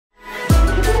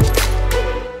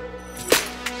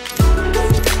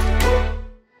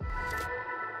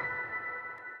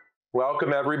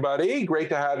Welcome, everybody. Great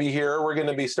to have you here. We're going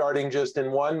to be starting just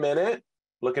in 1 minute.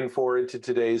 Looking forward to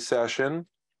today's session.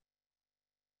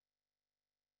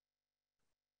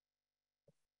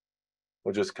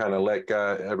 We'll just kind of let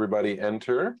everybody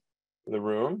enter the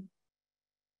room.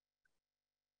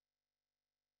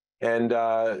 And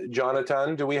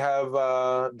Jonathan, do we have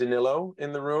Danilo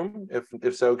in the room?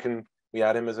 If so, can we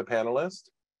add him as a panelist?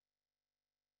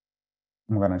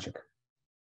 I'm gonna check.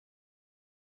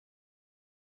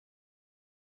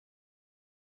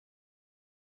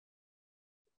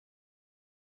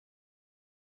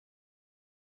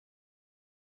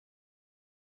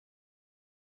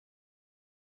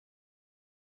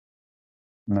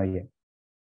 Not yet.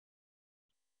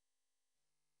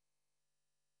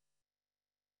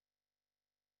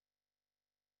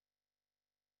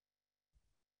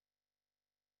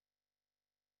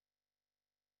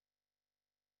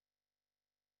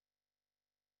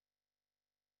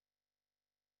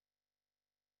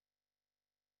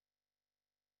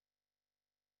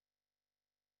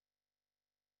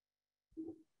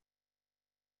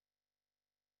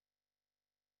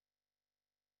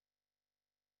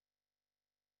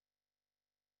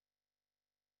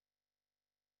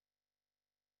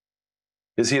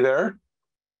 Is he there?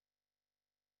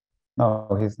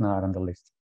 No, he's not on the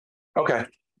list. Okay,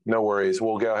 no worries.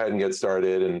 We'll go ahead and get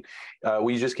started. And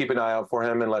will you just keep an eye out for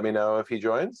him and let me know if he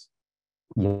joins?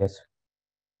 Yes.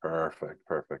 Perfect,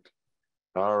 perfect.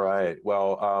 All right.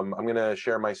 Well, I'm going to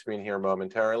share my screen here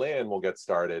momentarily and we'll get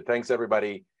started. Thanks,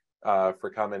 everybody,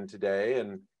 for coming today,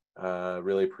 and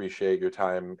really appreciate your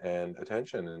time and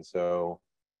attention. And so,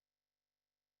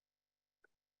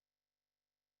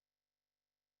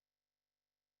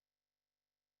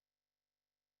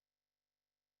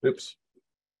 oops.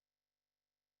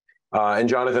 And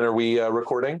Jonathan, are we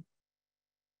recording?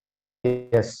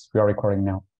 Yes, we are recording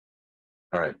now.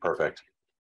 All right, perfect.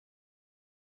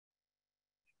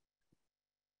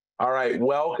 All right,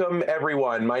 welcome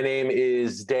everyone. My name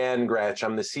is Dan Gretsch.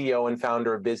 I'm the CEO and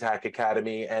founder of BizHack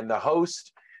Academy and the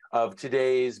host of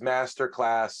today's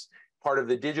masterclass, part of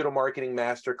the Digital Marketing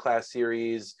Masterclass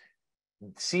series,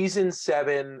 Season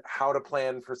 7, How to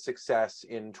Plan for Success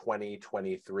in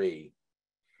 2023.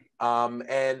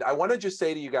 And I want to just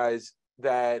say to you guys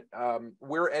that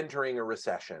we're entering a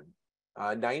recession.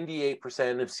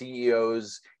 98% of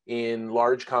CEOs in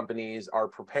large companies are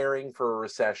preparing for a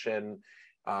recession.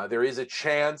 There is a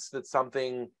chance that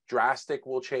something drastic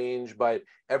will change, but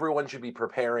everyone should be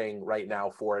preparing right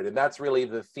now for it. And that's really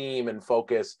the theme and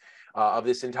focus of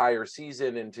this entire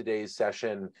season in today's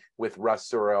session with Russ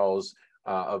Sorrells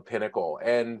of Pinnacle.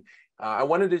 And I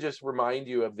wanted to just remind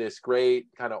you of this great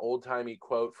kind of old-timey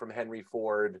quote from Henry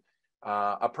Ford.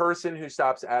 A person who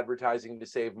stops advertising to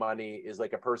save money is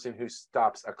like a person who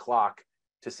stops a clock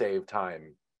to save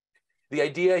time. The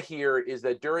idea here is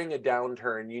that during a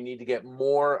downturn, you need to get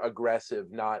more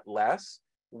aggressive, not less,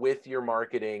 with your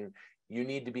marketing. You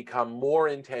need to become more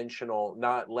intentional,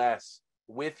 not less,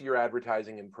 with your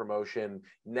advertising and promotion.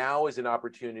 Now is an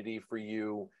opportunity for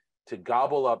you to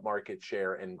gobble up market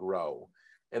share and grow.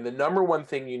 And the number one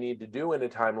thing you need to do in a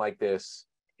time like this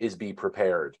is be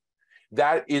prepared.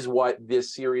 That is what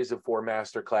this series of 4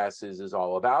 masterclasses is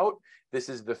all about. This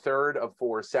is the 3rd of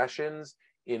 4 sessions.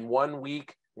 In 1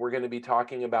 week, we're going to be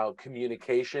talking about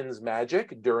communications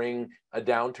magic during a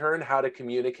downturn, how to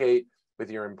communicate with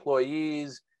your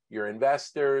employees, your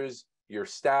investors, your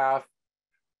staff,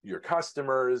 your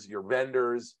customers, your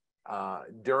vendors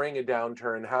during a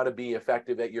downturn, how to be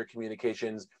effective at your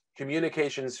communications.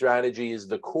 Communication strategy is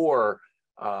the core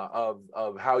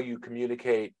of how you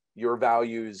communicate your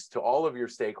values to all of your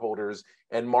stakeholders,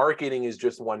 and marketing is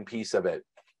just one piece of it.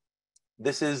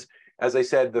 This is, as I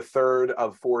said, the 3rd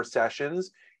of 4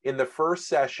 sessions. In the first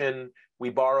session, we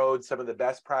borrowed some of the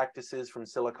best practices from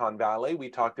Silicon Valley. We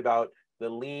talked about the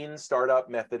lean startup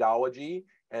methodology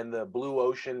and the blue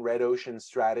ocean, red ocean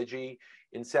strategy.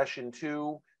 In session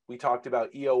 2, we talked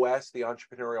about EOS, the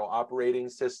Entrepreneurial Operating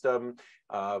System,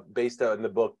 based on the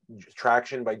book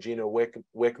Traction by Gino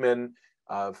Wickman.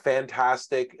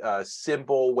 Fantastic,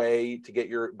 simple way to get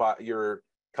your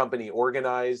company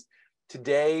organized.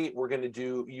 Today, we're going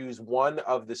to use one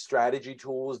of the strategy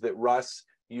tools that Russ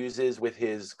uses with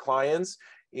his clients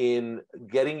in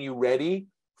getting you ready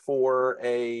for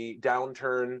a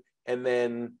downturn and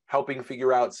then helping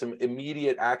figure out some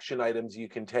immediate action items you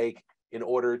can take in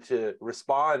order to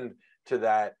respond to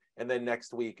that. And then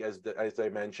next week, as I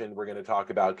mentioned, we're going to talk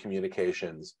about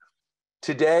communications.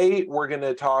 Today, we're going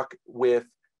to talk with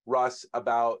Russ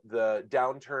about the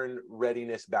downturn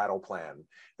readiness battle plan.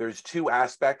 There's 2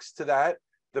 aspects to that.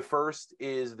 The first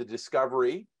is the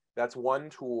discovery. That's one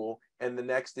tool. and the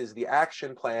next is the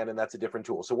action plan, and that's a different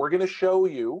tool. So we're going to show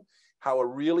you how a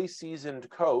really seasoned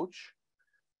coach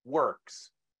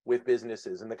works with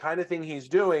businesses. And the kind of thing he's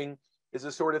doing is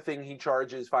the sort of thing he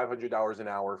charges $500 an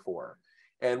hour for.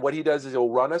 And what he does is he'll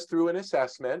run us through an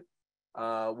assessment.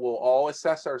 We'll all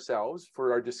assess ourselves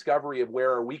for our discovery of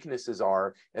where our weaknesses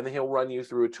are, and then he'll run you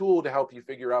through a tool to help you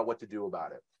figure out what to do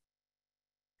about it.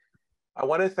 I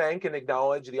want to thank and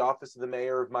acknowledge the Office of the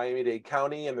Mayor of Miami-Dade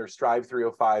County and their Strive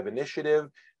 305 initiative,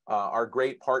 our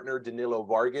great partner Danilo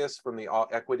Vargas from the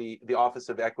Office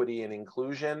of Equity and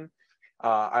Inclusion.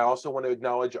 I also want to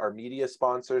acknowledge our media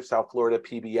sponsor, South Florida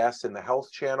PBS and the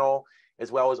Health Channel,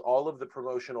 as well as all of the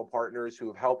promotional partners who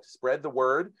have helped spread the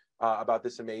word about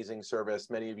this amazing service.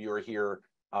 Many of you are here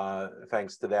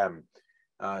thanks to them.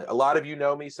 A lot of you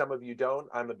know me, some of you don't.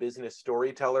 I'm a business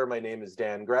storyteller. My name is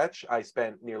Dan Gretsch. I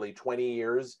spent nearly 20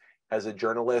 years as a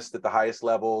journalist at the highest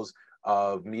levels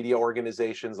of media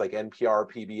organizations like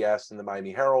NPR, PBS, and the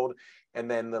Miami Herald. And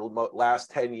then the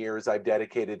last 10 years I've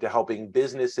dedicated to helping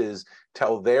businesses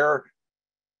tell their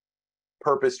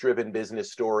purpose-driven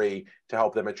business story to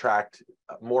help them attract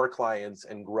more clients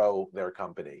and grow their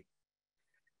company.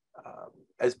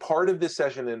 As part of this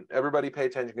session, and everybody pay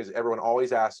attention because everyone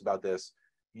always asks about this,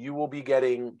 you will be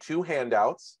getting 2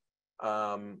 handouts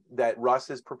that Russ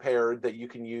has prepared that you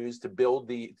can use to build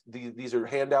these are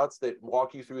handouts that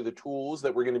walk you through the tools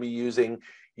that we're going to be using.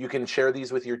 You can share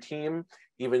these with your team,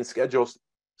 even schedule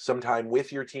some time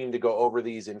with your team to go over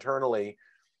these internally.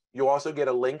 You'll also get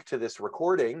a link to this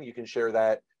recording. You can share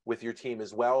that with your team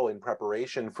as well in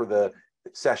preparation for the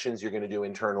sessions you're going to do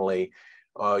internally.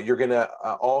 You're going to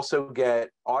also get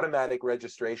automatic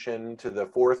registration to the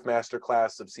 4th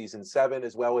masterclass of season 7,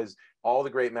 as well as all the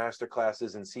great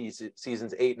masterclasses in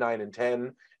seasons 8, 9, and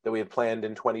 10 that we have planned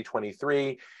in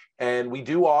 2023. And we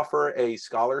do offer a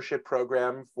scholarship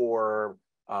program for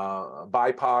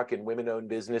BIPOC and women-owned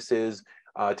businesses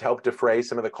to help defray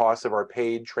some of the costs of our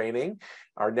paid training.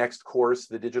 Our next course,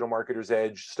 the Digital Marketer's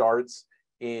Edge, starts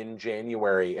in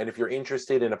January. And if you're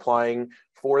interested in applying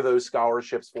for those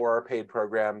scholarships for our paid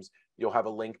programs, you'll have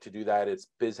a link to do that. It's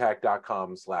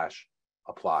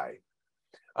bizhack.com/apply.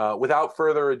 Without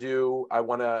further ado, I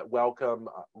want to welcome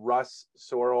Russ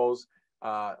Sorrells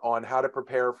on how to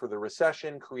prepare for the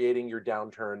recession, creating your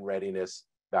downturn readiness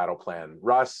battle plan.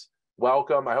 Russ,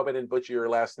 welcome. I hope I didn't butcher your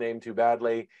last name too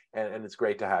badly, and it's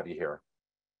great to have you here.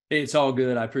 Hey, it's all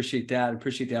good. I appreciate that. I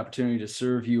appreciate the opportunity to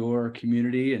serve your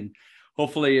community. And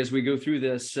hopefully, as we go through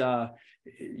this,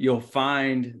 you'll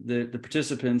find that the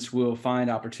participants will find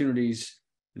opportunities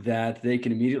that they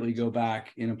can immediately go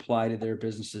back and apply to their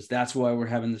businesses. That's why we're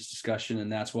having this discussion,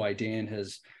 and that's why Dan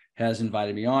has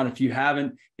invited me on. If you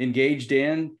haven't engaged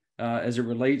Dan as it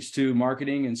relates to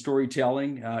marketing and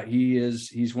storytelling,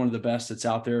 he's one of the best that's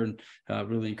out there, and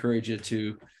really encourage you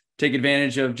to take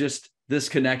advantage of just this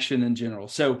connection in general.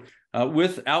 So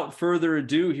without further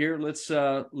ado here,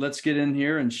 let's get in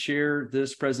here and share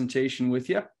this presentation with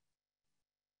you.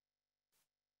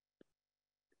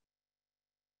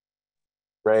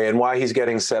 Right, and while he's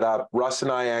getting set up, Russ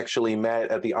and I actually met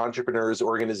at the Entrepreneurs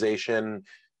Organization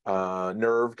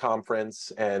NERV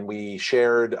conference, and we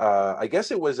shared, I guess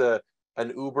it was an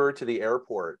Uber to the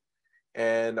airport.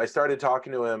 And I started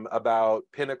talking to him about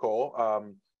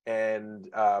Pinnacle, and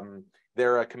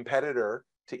they're a competitor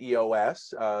to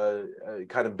EOS,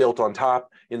 kind of built on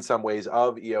top in some ways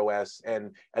of EOS.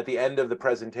 And at the end of the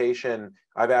presentation,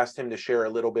 I've asked him to share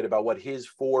a little bit about what his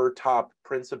 4 top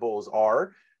principles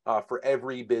are for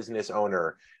every business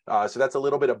owner. So that's a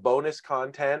little bit of bonus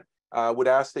content. Would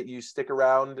ask that you stick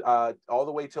around all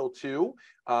the way till 2,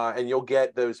 and you'll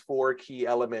get those 4 key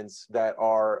elements that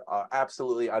are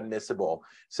absolutely unmissable.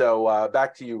 So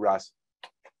back to you, Russ.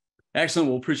 Excellent.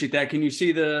 We'll appreciate that. Can you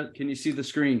see the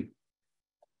screen?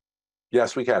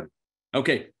 Yes, we can.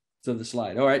 Okay. So the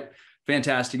slide. All right.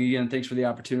 Fantastic. Again, thanks for the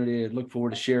opportunity. I look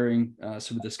forward to sharing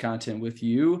some of this content with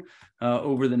you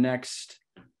over the next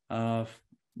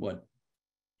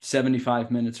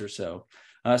 75 minutes or so.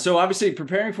 So obviously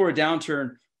preparing for a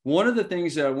downturn, one of the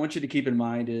things that I want you to keep in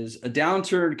mind is a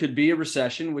downturn could be a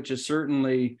recession, which is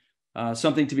certainly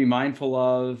something to be mindful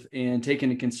of and take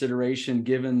into consideration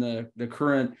given the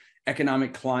current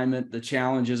economic climate, the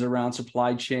challenges around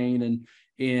supply chain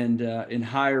and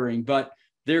hiring. But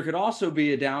there could also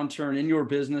be a downturn in your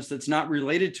business that's not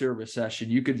related to a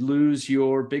recession. You could lose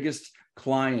your biggest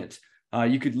client.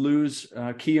 You could lose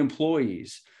key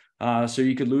employees. So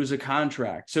you could lose a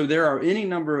contract. So there are any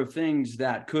number of things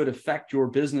that could affect your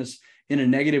business in a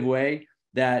negative way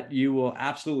that you will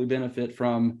absolutely benefit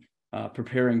from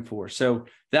preparing for. So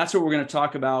that's what we're going to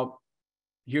talk about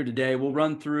here today. We'll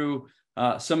run through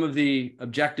some of the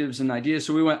objectives and ideas.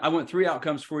 So I went 3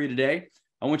 outcomes for you today.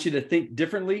 I want you to think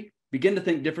differently, begin to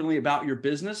think differently about your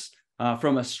business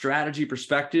from a strategy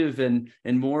perspective and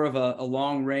more of a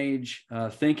long range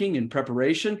thinking and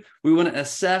preparation. We want to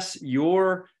assess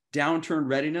your downturn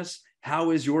readiness.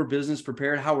 How is your business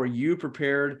prepared? How are you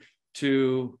prepared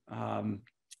to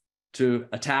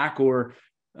attack or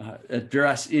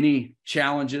address any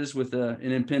challenges with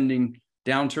an impending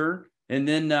downturn? And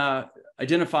then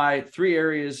identify 3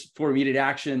 areas for immediate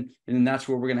action. And then that's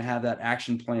where we're going to have that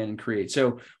action plan and create.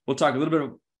 So we'll talk a little bit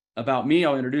about me.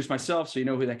 I'll introduce myself so you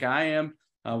know who that guy I am.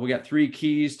 We got 3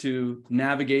 keys to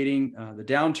navigating the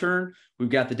downturn. We've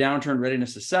got the downturn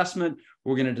readiness assessment.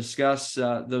 We're going to discuss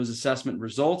those assessment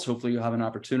results. Hopefully you'll have an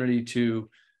opportunity to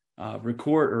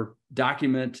record or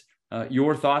document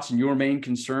your thoughts and your main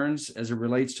concerns as it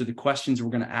relates to the questions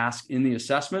we're going to ask in the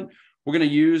assessment. We're going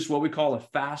to use what we call a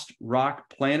fast rock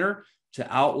planner to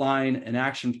outline an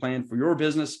action plan for your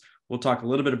business. We'll talk a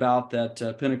little bit about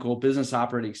that Pinnacle business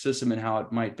operating system and how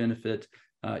it might benefit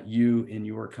you and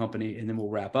your company, and then we'll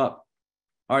wrap up.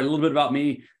 All right, a little bit about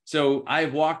me. So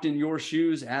I've walked in your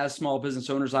shoes as small business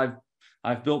owners.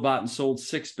 I've built, bought, and sold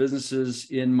 6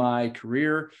 businesses in my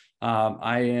career.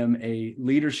 I am a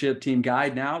leadership team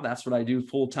guide now. That's what I do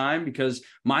full time because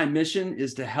my mission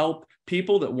is to help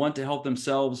people that want to help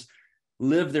themselves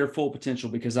live their full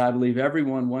potential, because I believe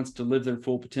everyone wants to live their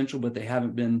full potential, but they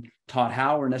haven't been taught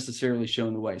how or necessarily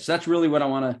shown the way. So that's really what I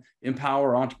want to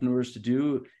empower entrepreneurs to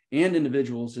do and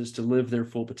individuals, is to live their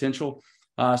full potential.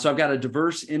 So I've got a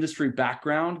diverse industry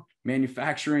background.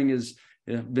 Manufacturing has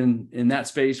been in that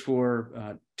space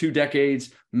for 2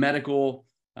 decades, medical.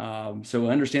 So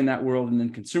I understand that world, and then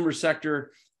consumer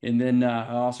sector. And then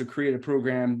I also create a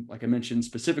program, like I mentioned,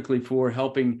 specifically for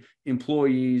helping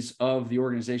employees of the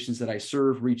organizations that I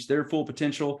serve reach their full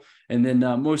potential. And then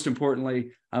most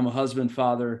importantly, I'm a husband,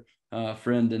 father,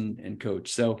 friend, and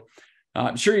coach. So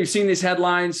I'm sure you've seen these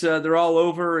headlines. They're all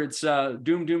over. It's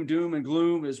doom, doom, doom, and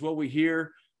gloom is what we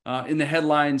hear in the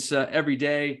headlines every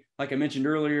day. Like I mentioned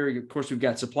earlier, of course, we've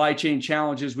got supply chain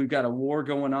challenges. We've got a war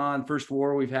going on, first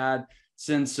war we've had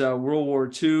since World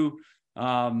War II.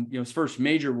 It's first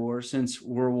major war since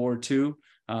World War II.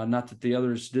 Not that the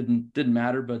others didn't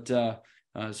matter, but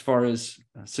as far as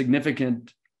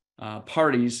significant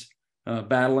parties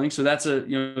battling, so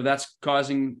that's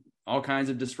causing all kinds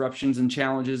of disruptions and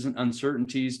challenges and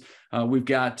uncertainties. We've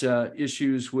got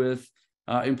issues with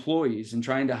employees and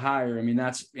trying to hire. I mean,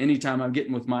 that's anytime I'm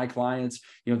getting with my clients,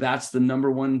 that's the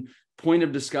number one point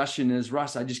of discussion is,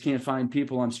 Russ, I just can't find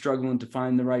people. I'm struggling to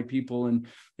find the right people and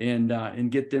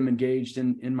get them engaged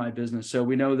in my business. So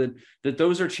we know that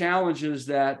those are challenges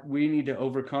that we need to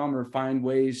overcome or find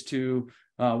ways to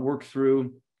work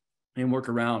through and work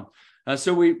around.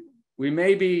 So we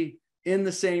may be in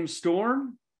the same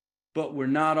storm, but we're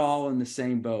not all in the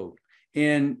same boat.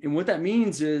 And what that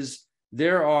means is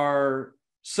there are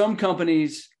some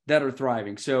companies that are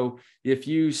thriving. So if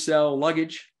you sell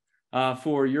luggage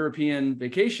for European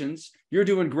vacations, you're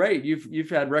doing great. You've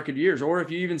had record years. Or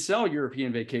if you even sell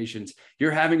European vacations,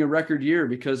 you're having a record year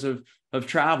because of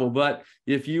travel. But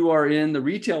if you are in the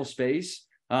retail space,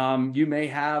 you may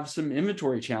have some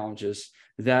inventory challenges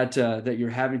that you're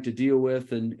having to deal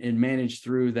with and manage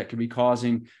through that could be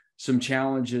causing some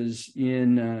challenges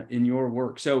in your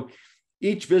work. So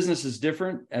each business is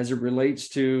different as it relates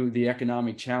to the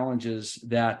economic challenges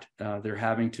that they're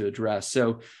having to address.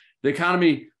 So the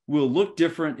economy will look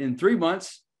different in 3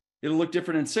 months. It'll look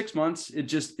different in 6 months. It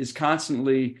just is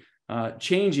constantly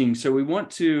changing. So we want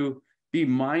to be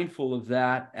mindful of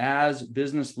that as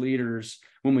business leaders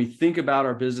when we think about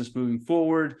our business moving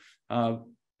forward.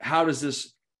 How does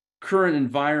this current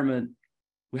environment,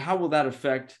 how will that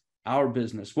affect our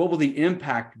business? What will the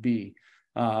impact be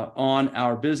on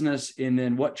our business? And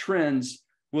then what trends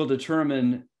will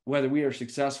determine whether we are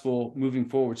successful moving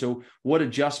forward? So what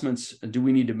adjustments do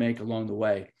we need to make along the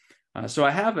way? So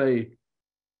I have a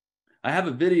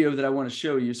video that I want to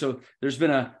show you. So there's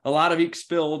been a lot of ink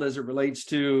spilled as it relates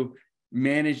to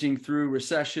managing through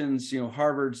recessions.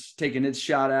 Harvard's taken its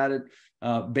shot at it.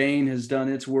 Bain has done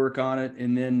its work on it.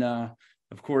 And then,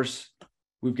 of course,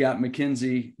 we've got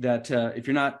McKinsey that if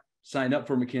you're not signed up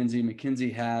for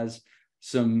McKinsey has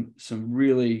some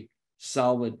really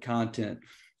solid content.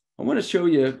 I want to show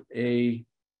you a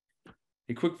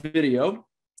quick video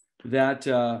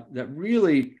that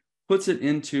really puts it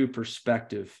into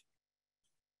perspective.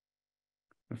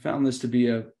 I found this to be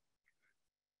a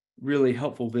really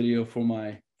helpful video for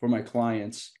my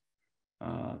clients.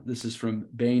 This is from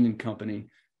Bain & Company.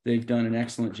 They've done an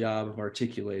excellent job of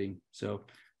articulating. So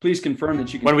please confirm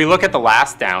that you can. When we look at the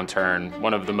last downturn,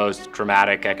 one of the most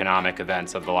dramatic economic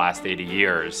events of the last 80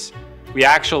 years, we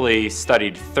actually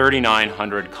studied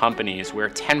 3,900 companies where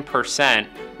 10%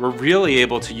 were really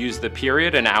able to use the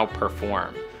period and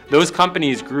outperform. Those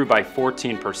companies grew by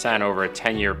 14% over a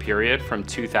 10-year period from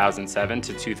 2007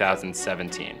 to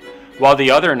 2017, while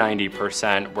the other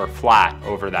 90% were flat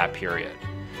over that period.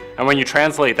 And when you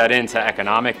translate that into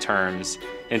economic terms,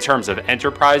 in terms of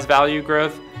enterprise value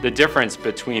growth, the difference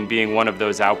between being one of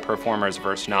those outperformers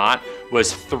versus not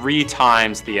was 3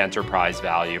 times the enterprise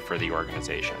value for the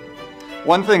organization.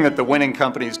 One thing that the winning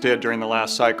companies did during the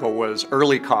last cycle was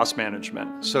early cost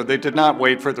management. So they did not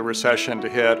wait for the recession to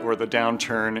hit or the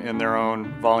downturn in their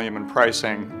own volume and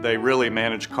pricing. They really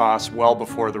managed costs well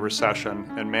before the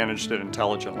recession and managed it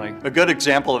intelligently. A good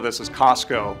example of this is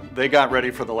Costco. They got ready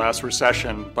for the last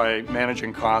recession by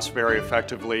managing costs very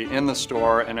effectively in the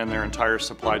store and in their entire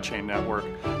supply chain network.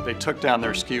 They took down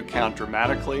their SKU count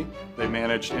dramatically. They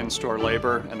managed in-store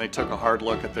labor, and they took a hard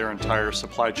look at their entire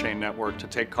supply chain network to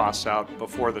take costs out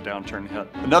before the downturn hit.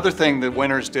 Another thing the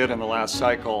winners did in the last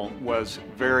cycle was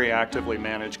very actively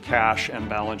manage cash and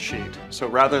balance sheet. So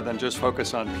rather than just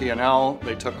focus on P&L,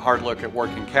 they took a hard look at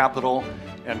working capital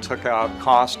and took out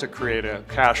costs to create a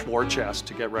cash war chest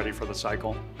to get ready for the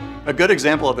cycle. A good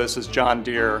example of this is John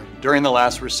Deere. During the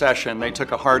last recession, they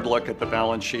took a hard look at the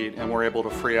balance sheet and were able to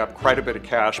free up quite a bit of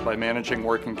cash by managing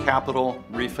working capital,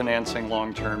 refinancing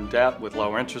long-term debt with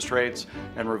low interest rates,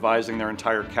 and revising their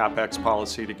entire CapEx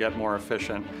policy to get more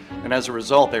efficient. And as a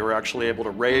result, they were actually able to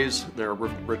raise their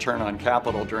return on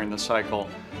capital during the cycle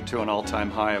to an all-time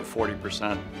high of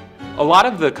 40%. A lot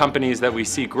of the companies that we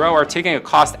see grow are taking a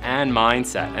cost and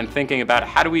mindset and thinking about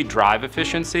how do we drive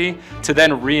efficiency to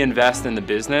then reinvest in the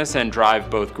business and drive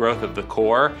both growth of the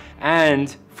core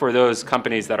and, for those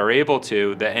companies that are able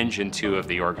to, the engine 2 of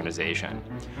the organization.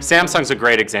 Samsung's a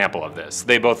great example of this.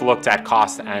 They both looked at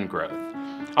cost and growth.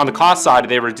 On the cost side,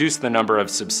 they reduced the number of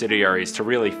subsidiaries to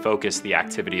really focus the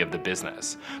activity of the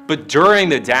business. But during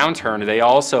the downturn, they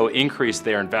also increased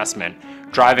their investment,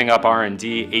 driving up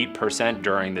R&D 8%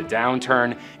 during the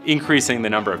downturn, increasing the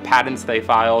number of patents they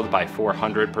filed by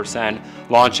 400%,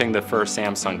 launching the first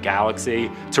Samsung Galaxy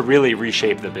to really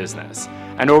reshape the business.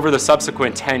 And over the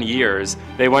subsequent 10 years,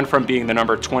 they went from being the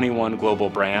number 21 global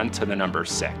brand to the number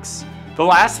 6. The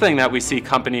last thing that we see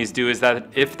companies do is that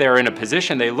if they're in a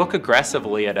position, they look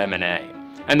aggressively at M&A.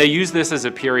 And they use this as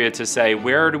a period to say,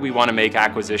 where do we want to make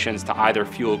acquisitions to either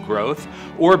fuel growth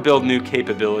or build new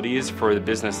capabilities for the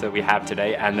business that we have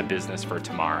today and the business for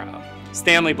tomorrow?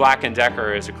 Stanley Black &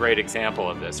 Decker is a great example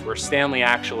of this, where Stanley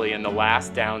actually in the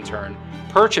last downturn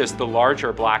purchased the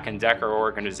larger Black & Decker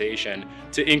organization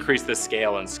to increase the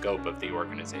scale and scope of the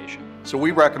organization. So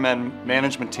we recommend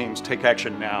management teams take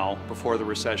action now before the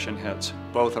recession hits.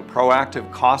 Both a proactive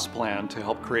cost plan to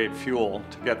help create fuel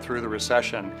to get through the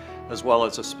recession, as well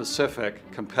as a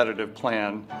specific competitive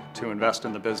plan to invest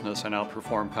in the business and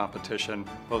outperform competition,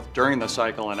 both during the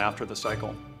cycle and after the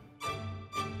cycle.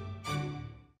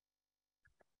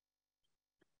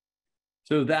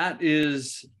 So that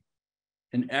is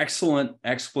an excellent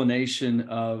explanation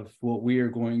of what we are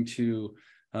going to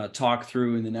talk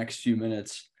through in the next few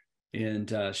minutes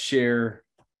and share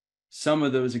some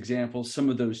of those examples, some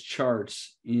of those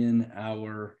charts in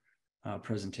our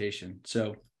presentation.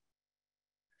 So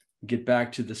get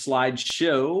back to the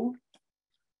slideshow.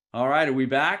 All right, are we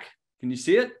back? Can you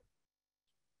see it?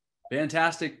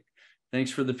 Fantastic.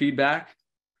 Thanks for the feedback.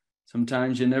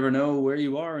 Sometimes you never know where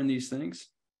you are in these things.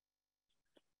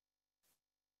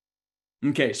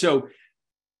 Okay, so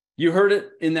you heard it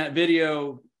in that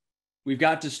video. We've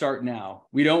got to start now.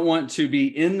 We don't want to be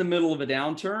in the middle of a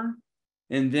downturn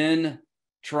and then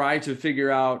try to figure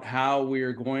out how we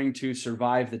are going to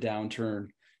survive the downturn.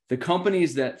 The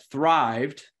companies that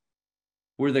thrived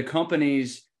were the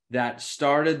companies that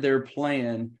started their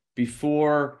plan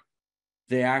before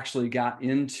they actually got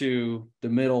into the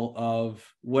middle of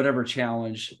whatever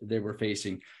challenge they were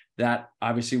facing. That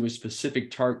obviously was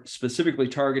specifically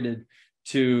targeted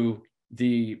to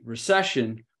the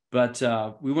recession, but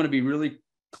we want to be really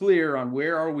clear on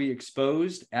where are we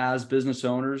exposed as business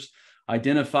owners,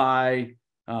 identify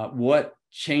what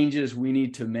changes we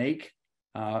need to make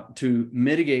to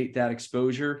mitigate that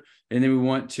exposure. And then we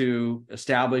want to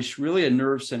establish really a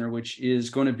nerve center, which is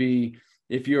going to be,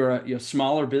 if you're a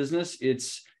smaller business,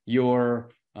 it's your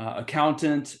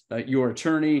accountant, your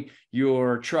attorney,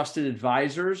 your trusted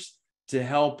advisors to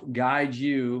help guide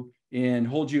you and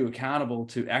hold you accountable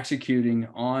to executing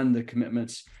on the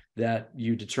commitments that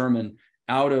you determine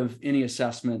out of any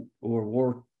assessment or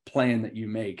work plan that you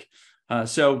make.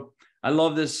 So I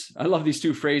love this. I love these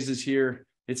two phrases here.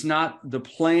 it's not the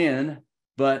plan,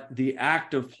 but the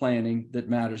act of planning that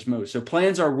matters most. So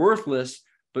plans are worthless,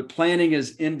 but planning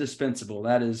is indispensable.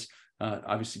 That is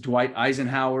obviously Dwight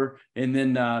Eisenhower. And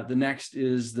then the next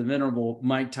is the venerable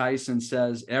Mike Tyson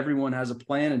says, everyone has a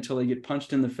plan until they get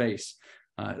punched in the face.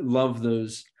 Love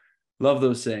those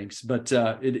sayings. But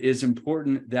it is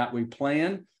important that we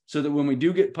plan so that when we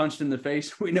do get punched in the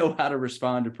face, we know how to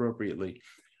respond appropriately.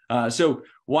 So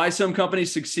why some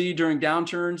companies succeed during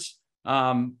downturns?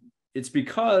 It's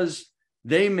because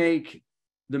they make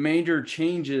the major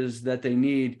changes that they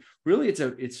need. Really,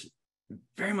 it's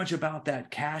very much about that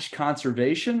cash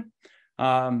conservation,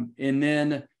 and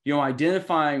then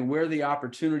identifying where the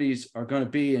opportunities are going to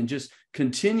be, and just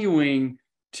continuing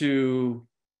to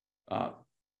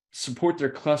support their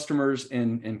customers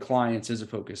and clients as a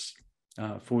focus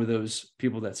for those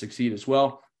people that succeed as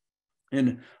well.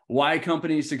 And why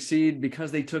companies succeed?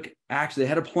 Because they took action. They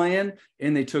had a plan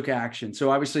and they took action.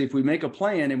 So obviously, if we make a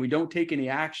plan and we don't take any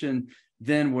action,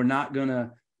 then we're not going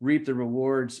to reap the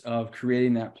rewards of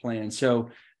creating that plan. So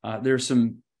there's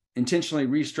some intentionally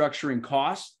restructuring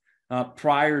costs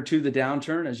prior to the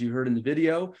downturn, as you heard in the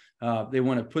video. They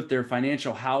want to put their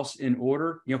financial house in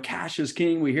order. Cash is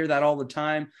king. We hear that all the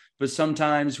time, but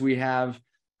sometimes we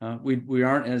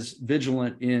aren't as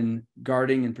vigilant in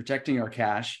guarding and protecting our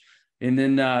cash. And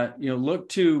then look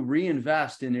to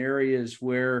reinvest in areas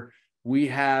where we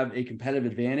have a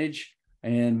competitive advantage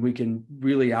and we can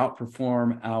really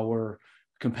outperform our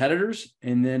competitors.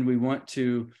 And then we want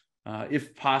to,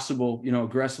 if possible,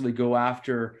 aggressively go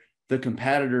after the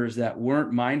competitors that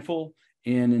weren't mindful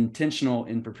and intentional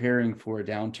in preparing for a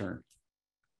downturn.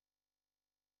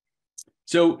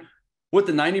 So what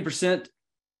the 90%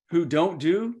 who don't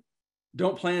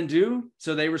plan do,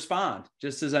 so they respond,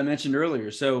 just as I mentioned earlier.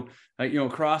 So,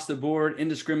 across the board,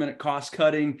 indiscriminate cost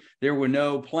cutting, there were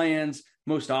no plans.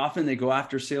 Most often they go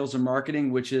after sales and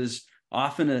marketing, which is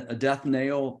often a death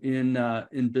nail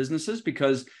in businesses,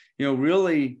 because,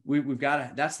 really we've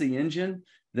got that's the engine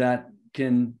that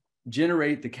can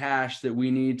generate the cash that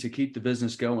we need to keep the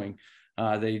business going.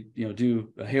 They,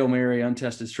 do a Hail Mary,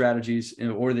 untested strategies,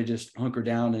 or they just hunker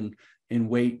down and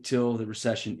wait till the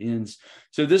recession ends.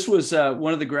 So this was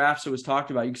one of the graphs that was talked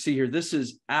about. You can see here, this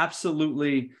is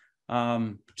absolutely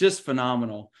just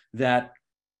phenomenal, that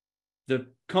the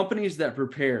companies that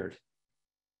prepared,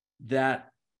 that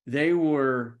they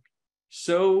were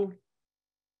so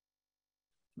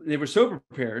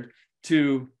prepared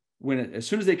to, as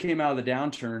soon as they came out of the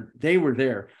downturn, they were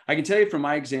there. I can tell you from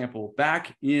my example,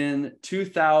 back in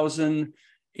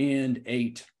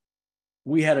 2008,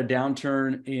 we had a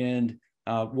downturn, and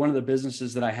one of the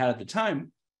businesses that I had at the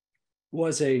time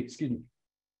was a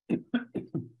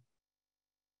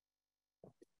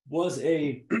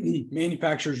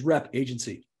manufacturer's rep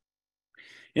agency.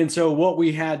 And so what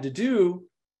we had to do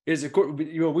is,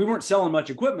 we weren't selling much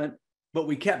equipment, but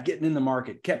we kept getting in the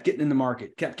market, kept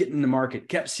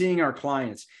seeing our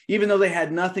clients. Even though they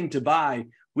had nothing to buy,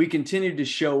 we continued to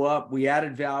show up. We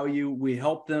added value. We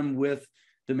helped them with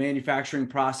the manufacturing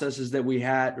processes that we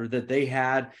had, or that they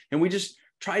had. And we just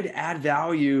tried to add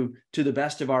value to the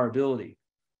best of our ability.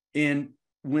 And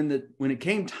when it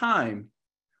came time,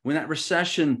 when that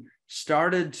recession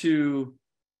started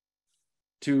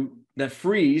that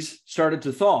freeze started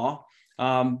to thaw,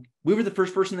 we were the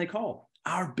first person they called.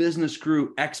 Our business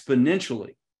grew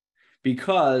exponentially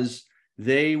because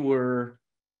we were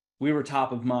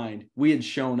top of mind. We had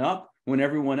shown up when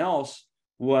everyone else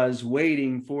was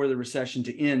waiting for the recession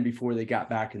to end before they got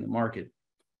back in the market.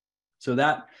 So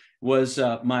that was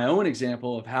my own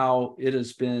example of how it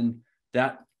has been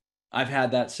that I've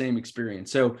had that same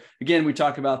experience. So again, we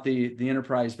talk about the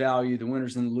enterprise value, the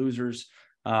winners and the losers.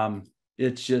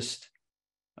 It's just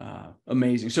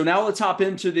amazing. So now let's hop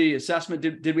into the assessment.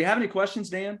 Did we have any questions,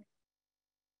 Dan?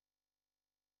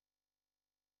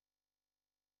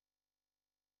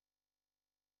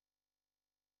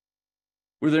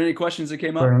 Were there any questions that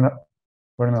came up?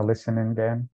 We're not listening,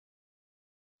 Dan.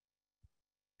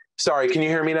 Sorry, can you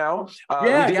hear me now? Yeah, we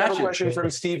did I have got a you. question from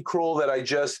Steve Krull that I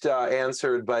just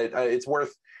answered, but it's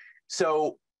worth.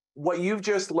 So what you've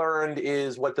just learned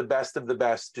is what the best of the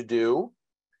best to do.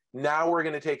 Now we're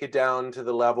going to take it down to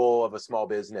the level of a small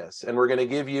business, and we're going to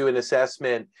give you an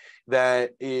assessment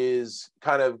that is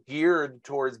kind of geared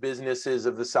towards businesses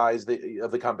of the size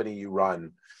of the company you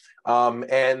run.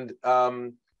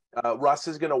 Russ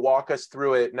is going to walk us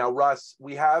through it. Now, Russ,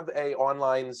 we have an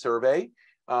online survey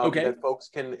that folks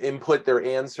can input their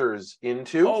answers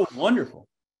into. Oh, wonderful.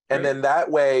 And then that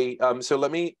way, so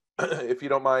let me, if you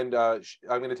don't mind, I'm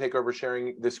going to take over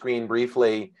sharing the screen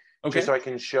briefly, just so I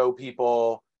can show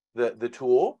people the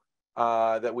tool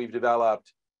that we've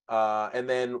developed. And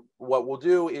then what we'll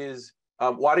do is,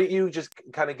 why don't you just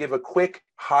kind of give a quick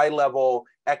high-level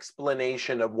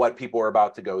explanation of what people are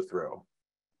about to go through?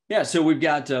 Yeah, so we've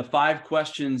got 5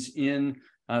 questions in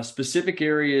specific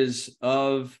areas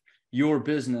of your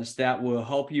business that will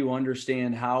help you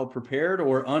understand how prepared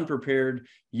or unprepared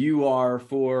you are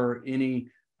for any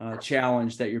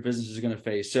challenge that your business is going to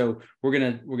face. So we're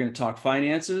gonna talk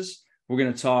finances. We're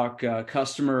going to talk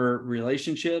customer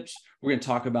relationships. We're going to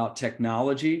talk about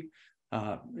technology,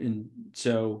 and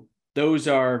so those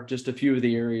are just a few of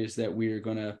the areas that we are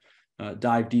going to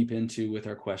dive deep into with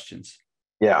our questions.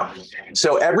 Yeah.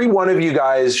 So every one of you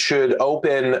guys should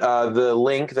open the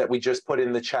link that we just put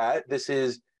in the chat. This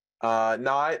is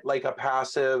not like a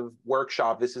passive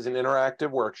workshop. This is an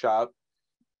interactive workshop.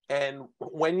 And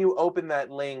when you open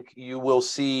that link, you will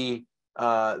see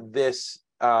this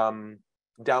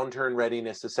Downturn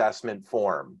Readiness Assessment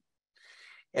form.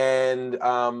 And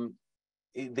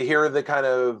here are the kind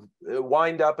of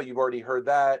wind up, but you've already heard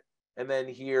that. And then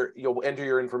here you'll enter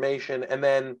your information. And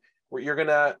then you're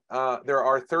gonna, there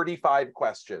are 35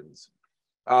 questions.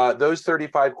 Those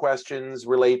 35 questions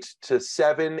relate to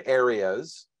 7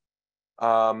 areas.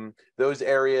 Those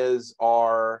areas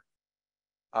are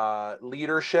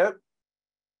leadership,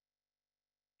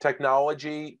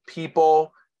 technology,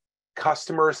 people,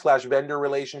 customer/vendor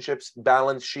relationships,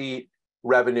 balance sheet,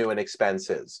 revenue, and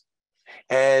expenses.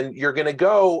 And you're going to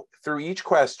go through each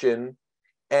question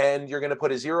and you're going to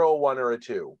put a 0, a 1, or a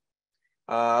 2.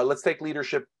 Let's take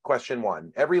leadership question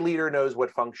 1. Every leader knows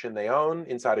what function they own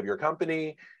inside of your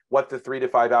company, what the 3 to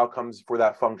 5 outcomes for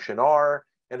that function are,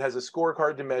 and has a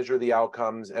scorecard to measure the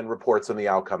outcomes and reports on the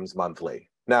outcomes monthly.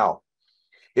 Now,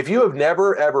 if you have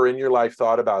never, ever in your life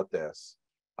thought about this,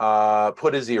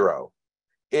 put a 0.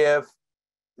 If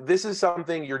this is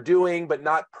something you're doing, but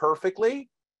not perfectly,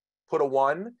 put a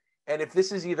 1. And if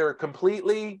this is either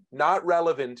completely not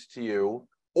relevant to you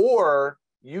or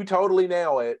you totally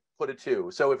nail it, put a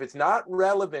 2. So if it's not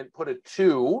relevant, put a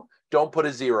 2, don't put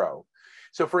a 0.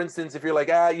 So for instance, if you're like,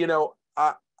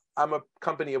 I'm a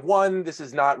company of 1, this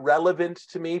is not relevant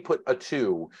to me, put a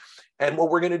 2. And what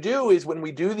we're going to do is when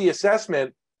we do the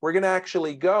assessment, we're going to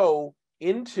actually go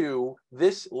into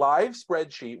this live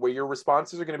spreadsheet where your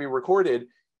responses are going to be recorded,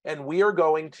 and we are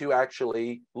going to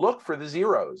actually look for the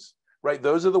 0s, right?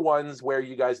 Those are the ones where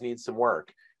you guys need some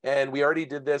work. And we already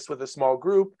did this with a small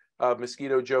group of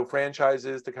Mosquito Joe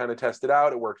franchises to kind of test it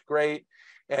out. It worked great.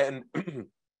 And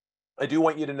I do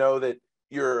want you to know that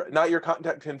not your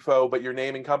contact info, but your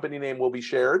name and company name will be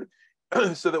shared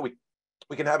so that we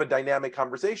can have a dynamic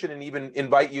conversation and even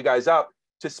invite you guys up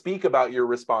to speak about your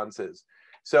responses.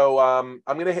 So I'm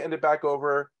going to hand it back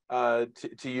over to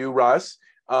you, Russ.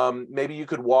 Maybe you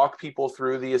could walk people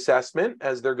through the assessment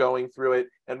as they're going through it.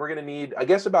 And we're going to need, I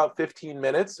guess, about 15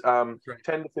 minutes, 10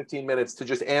 to 15 minutes to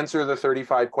just answer the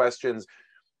 35 questions.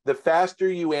 The faster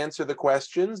you answer the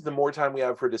questions, the more time we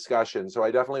have for discussion. So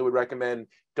I definitely would recommend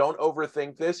don't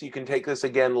overthink this. You can take this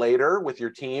again later with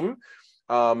your team.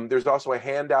 There's also a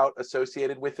handout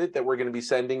associated with it that we're going to be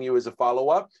sending you as a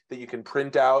follow-up that you can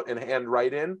print out and hand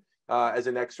write in as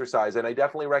an exercise. And I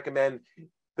definitely recommend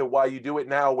that while you do it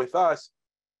now with us,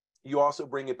 you also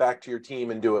bring it back to your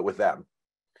team and do it with them.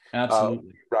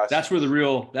 Absolutely. That's where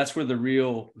the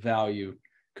real value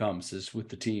comes, is with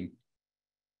the team,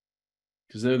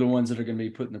 because they're the ones that are going to be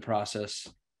putting the process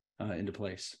into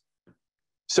place.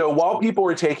 So while people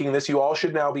are taking this, you all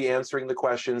should now be answering the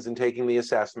questions and taking the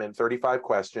assessment, 35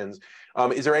 questions.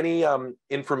 Is there any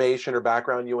information or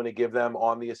background you want to give them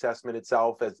on the assessment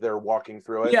itself as they're walking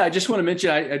through it? Yeah, I just want to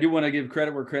mention, I do want to give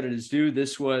credit where credit is due.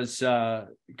 This was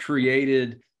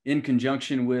created in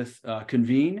conjunction with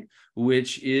Convene,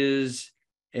 which is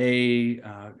a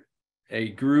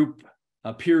group,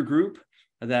 a peer group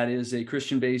that is a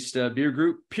Christian-based peer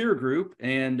group,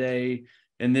 and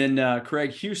then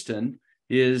Craig Houston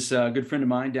is a good friend of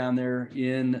mine down there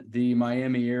in the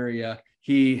Miami area.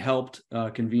 He helped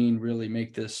Convene really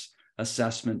make this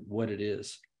assessment what it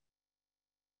is.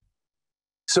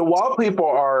 So while people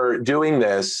are doing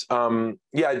this,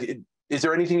 is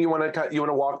there anything you want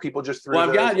to walk people just through?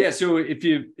 Well, so if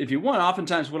you want,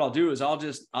 oftentimes what I'll do is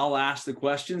I'll ask the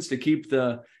questions to keep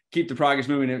the progress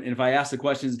moving. And if I ask the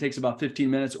questions, it takes about 15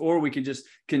 minutes, or we can just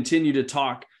continue to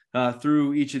talk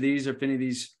through each of these, or if any of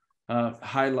these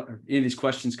any of these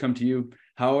questions come to you,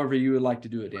 however you would like to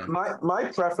do it, Dan.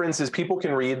 My preference is people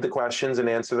can read the questions and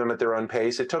answer them at their own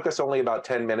pace. It took us only about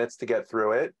 10 minutes to get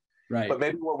through it. Right. But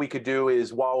maybe what we could do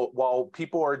is while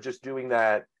people are just doing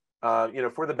that,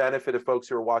 for the benefit of folks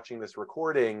who are watching this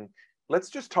recording, let's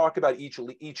just talk about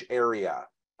each area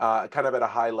kind of at a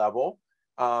high level,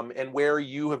 and where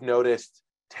you have noticed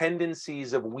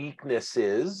tendencies of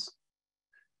weaknesses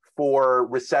for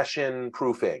recession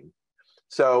proofing.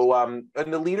 So on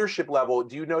the leadership level,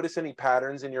 do you notice any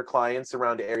patterns in your clients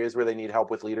around areas where they need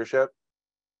help with leadership?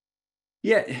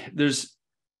 Yeah, there's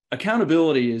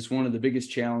accountability is one of the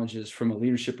biggest challenges from a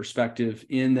leadership perspective,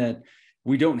 in that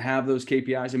we don't have those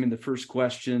KPIs. I mean, the first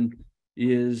question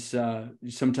is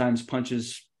sometimes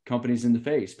punches companies in the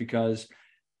face because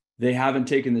they haven't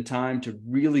taken the time to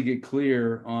really get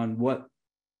clear on what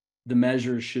the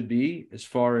measures should be as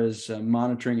far as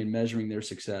monitoring and measuring their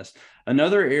success.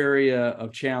 Another area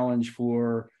of challenge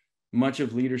for much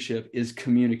of leadership is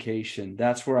communication.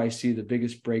 That's where I see the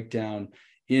biggest breakdown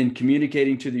in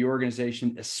communicating to the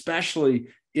organization, especially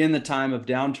in the time of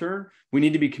downturn. We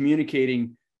need to be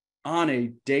communicating on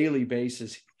a daily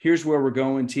basis. Here's where we're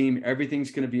going, team.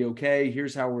 Everything's going to be okay.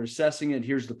 Here's how we're assessing it.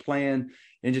 Here's the plan.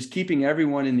 And just keeping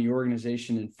everyone in the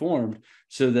organization informed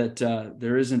so that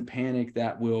there isn't panic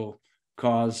that will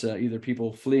cause either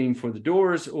people fleeing for the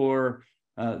doors or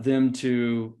them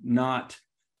to not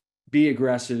be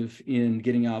aggressive in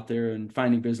getting out there and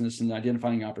finding business and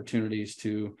identifying opportunities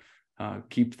to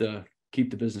keep the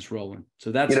business rolling.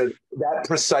 So that's, that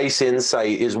precise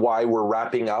insight is why we're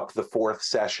wrapping up the 4th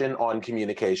session on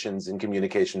communications and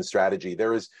communication strategy.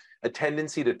 There is a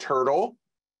tendency to turtle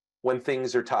when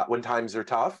things are tough, when times are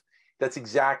tough. That's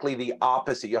exactly the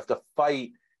opposite. You have to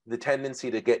fight the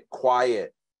tendency to get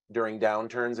quiet during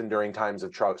downturns and during times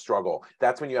of struggle.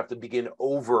 That's when you have to begin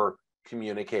over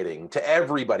communicating to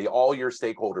everybody, all your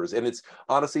stakeholders. And it's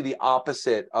honestly the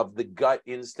opposite of the gut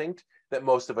instinct that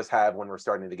most of us have when we're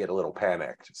starting to get a little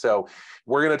panicked. So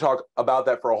we're going to talk about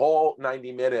that for a whole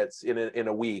 90 minutes in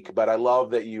a week, but I love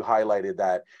that you highlighted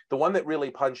that. The one that really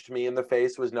punched me in the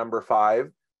face was number 5,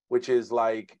 which is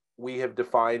like, we have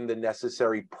defined the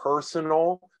necessary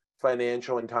personal,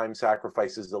 financial, and time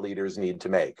sacrifices the leaders need to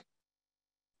make.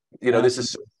 This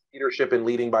is leadership and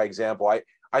leading by example.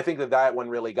 I think that one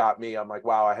really got me. I'm like,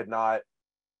 wow, I had not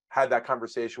had that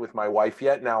conversation with my wife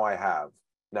yet. Now I have.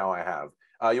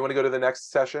 You want to go to the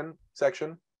next section?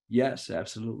 Yes,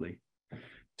 absolutely.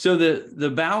 So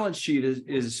the balance sheet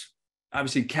is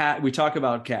obviously we talk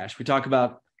about cash. We talk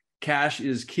about cash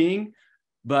is king,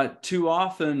 but too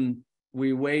often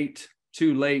we wait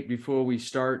too late before we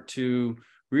start to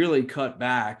really cut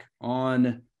back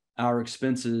on our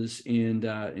expenses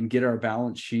and get our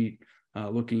balance sheet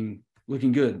looking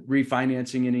good,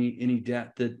 refinancing any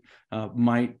debt that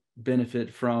might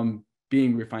benefit from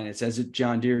being refinanced, as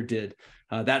John Deere did.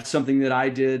 That's something that I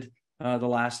did the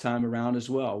last time around as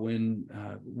well, when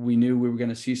we knew we were going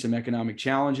to see some economic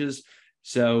challenges.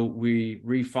 So we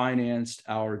refinanced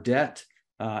our debt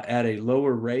at a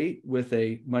lower rate with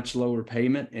a much lower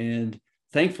payment. And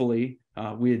thankfully,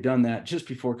 we had done that just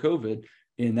before COVID,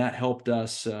 and that helped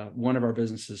us, one of our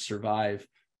businesses, survive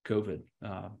COVID,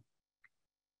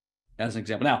 as an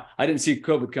example. Now, I didn't see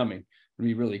COVID coming, to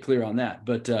be really clear on that,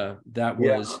 but that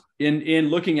was in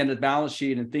looking at the balance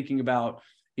sheet and thinking about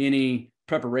any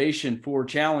preparation for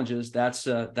challenges. That's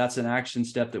an action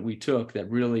step that we took that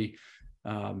really,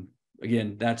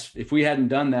 again, if we hadn't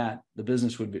done that, the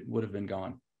business would have been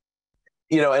gone.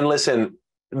 And listen,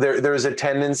 there's a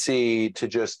tendency to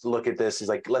just look at this as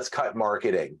like, let's cut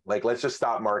marketing. Like, let's just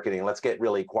stop marketing. Let's get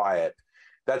really quiet.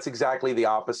 That's exactly the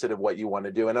opposite of what you want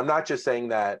to do. And I'm not just saying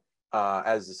that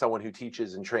as someone who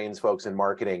teaches and trains folks in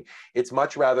marketing. It's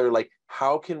much rather like,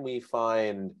 how can we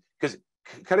find, because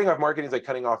cutting off marketing is like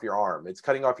cutting off your arm. It's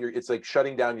it's like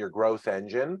shutting down your growth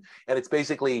engine. And it's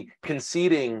basically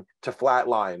conceding to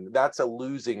flatline. That's a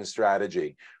losing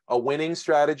strategy. A winning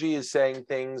strategy is saying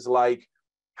things like,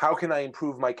 how can I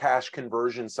improve my cash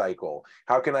conversion cycle?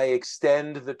 How can I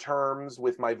extend the terms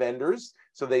with my vendors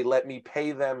so they let me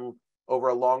pay them over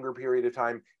a longer period of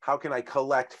time? How can I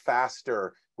collect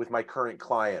faster with my current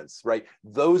clients, right?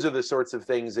 Those are the sorts of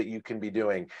things that you can be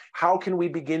doing. How can we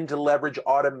begin to leverage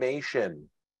automation,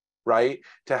 right,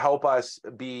 to help us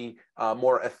be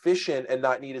more efficient and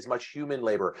not need as much human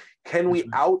labor? Can we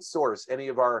outsource any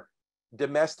of our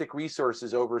domestic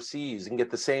resources overseas and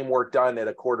get the same work done at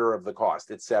a quarter of the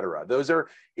cost, et cetera? Those are,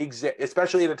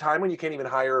 especially at a time when you can't even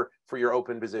hire for your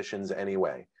open positions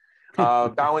anyway.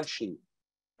 Balance sheet.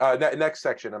 Next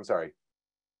section, I'm sorry.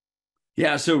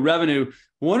 Yeah, so revenue.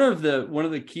 One of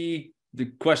the key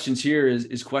questions here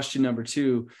is question number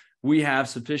 2. We have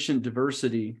sufficient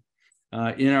diversity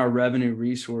in our revenue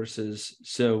resources,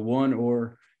 so one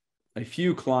or a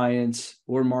few clients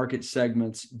or market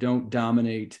segments don't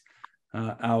dominate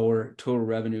our total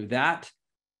revenue. That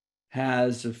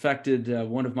has affected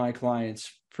one of my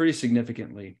clients pretty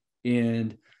significantly.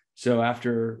 And so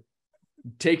after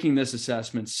taking this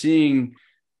assessment, seeing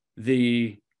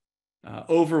the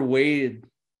overweighted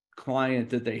client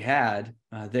that they had,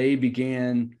 they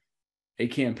began a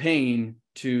campaign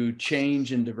to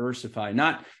change and diversify.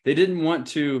 They didn't want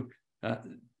to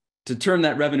turn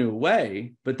that revenue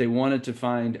away, but they wanted to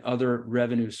find other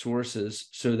revenue sources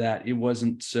so that they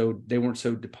weren't so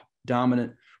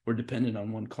dominant or dependent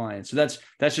on one client. So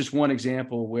that's just one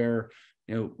example where,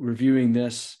 reviewing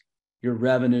your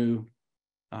revenue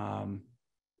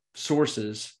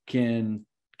sources can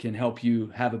help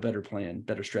you have a better plan,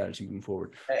 better strategy moving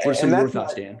forward. What are some of your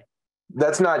thoughts, Dan?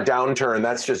 That's not downturn.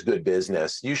 That's just good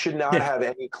business. You should not have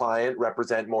any client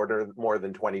represent more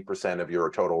than 20% of your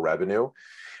total revenue.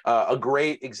 A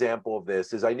great example of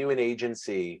this is I knew an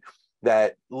agency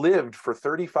that lived for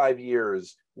 35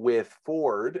 years with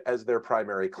Ford as their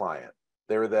primary client.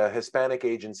 They were the Hispanic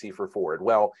agency for Ford.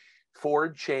 Well,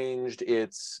 Ford changed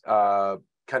its kind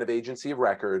of agency of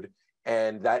record,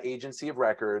 and that agency of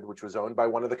record, which was owned by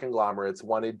one of the conglomerates,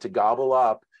 wanted to gobble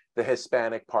up the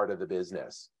Hispanic part of the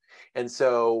business. And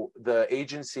so the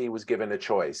agency was given a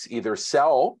choice: either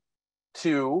sell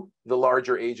to the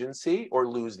larger agency or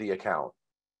lose the account.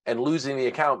 And losing the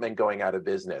account meant going out of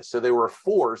business. So they were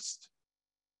forced,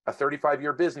 a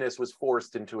 35-year business was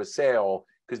forced into a sale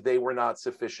because they were not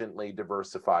sufficiently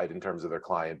diversified in terms of their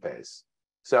client base.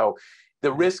 So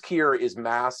the risk here is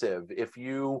massive if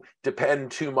you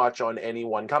depend too much on any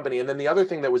one company. And then the other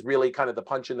thing that was really kind of the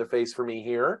punch in the face for me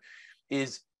here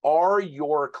is, are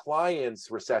your clients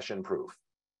recession proof?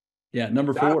 Yeah,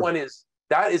 number 4.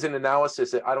 That is an analysis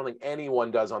that I don't think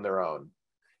anyone does on their own.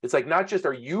 It's like, not just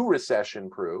are you recession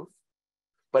proof,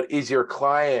 but is your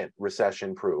client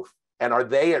recession proof? And are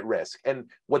they at risk?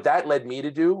 And what that led me to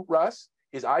do, Russ,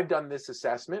 is I've done this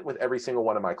assessment with every single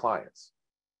one of my clients.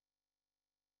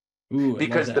 Ooh,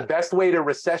 because the best way to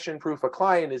recession proof a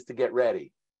client is to get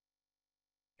ready.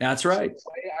 That's right. So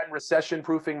the way I'm recession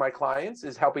proofing my clients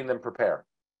is helping them prepare.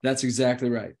 That's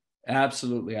exactly right.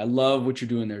 Absolutely. I love what you're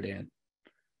doing there, Dan.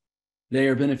 They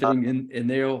are benefiting and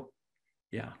they'll,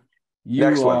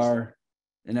 you are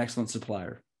an excellent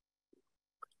supplier.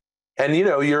 And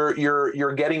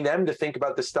you're getting them to think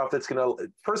about the stuff that's going to,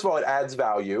 first of all, it adds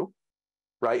value,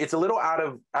 right? It's a little out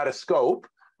of scope,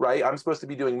 right? I'm supposed to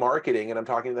be doing marketing and I'm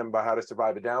talking to them about how to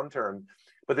survive a downturn.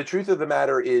 But the truth of the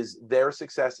matter is their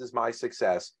success is my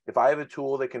success. If I have a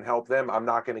tool that can help them, I'm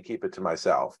not going to keep it to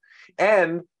myself.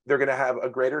 And they're going to have a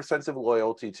greater sense of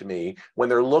loyalty to me. When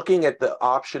they're looking at the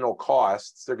optional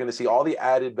costs, they're going to see all the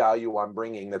added value I'm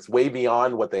bringing that's way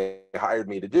beyond what they hired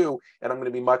me to do. And I'm going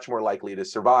to be much more likely to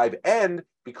survive. And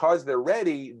because they're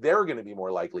ready, they're going to be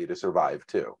more likely to survive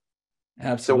too.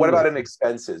 Absolutely. So what about in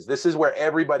expenses? This is where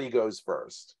everybody goes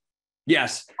first.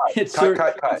 Yes, it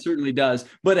certainly does.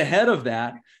 But ahead of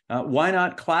that, why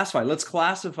not classify? Let's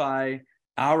classify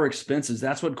our expenses.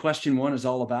 That's what question 1 is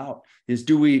all about. Is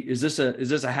this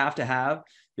a have to have?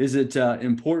 Is it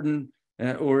important,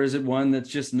 or is it one that's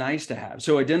just nice to have?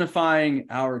 So identifying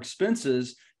our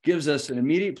expenses gives us an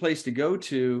immediate place to go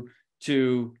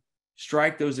to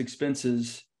strike those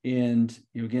expenses and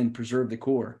again preserve the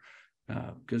core,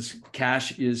 because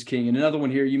cash is king. And another one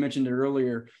here, you mentioned it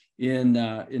earlier in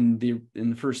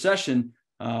the first session,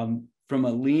 from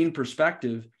a lean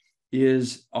perspective,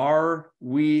 is, are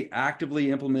we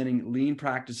actively implementing lean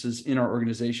practices in our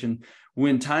organization?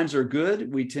 When times are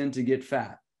good, we tend to get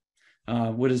fat.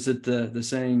 What is it? The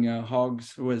saying,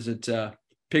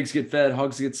 pigs get fed,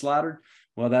 hogs get slaughtered.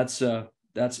 Well, that's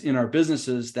in our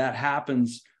businesses. That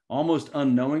happens almost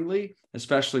unknowingly,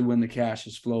 especially when the cash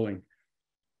is flowing.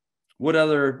 What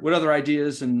other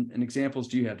ideas and examples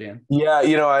do you have, Dan? Yeah,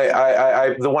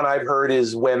 I the one I've heard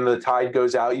is, when the tide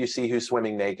goes out, you see who's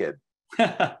swimming naked.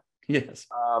 Yes.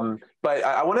 But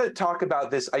I want to talk about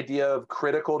this idea of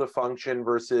critical to function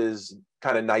versus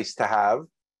kind of nice to have.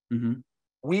 Mm-hmm.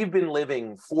 We've been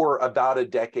living for about a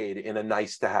decade in a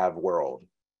nice to have world,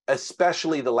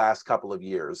 especially the last couple of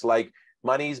years. Like,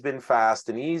 money's been fast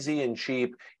and easy and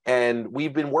cheap, and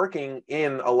we've been working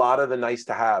in a lot of the nice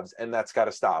to haves, and that's got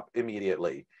to stop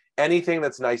immediately. Anything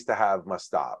that's nice to have must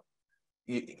stop.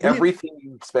 Everything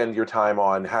you spend your time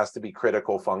on has to be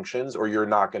critical functions, or you're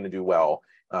not going to do well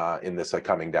in this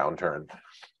coming downturn.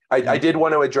 I did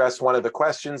want to address one of the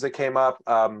questions that came up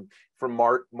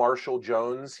from Marshall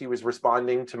Jones. He was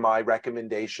responding to my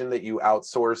recommendation that you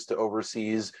outsource to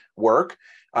overseas work.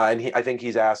 And I think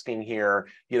he's asking here,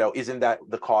 isn't that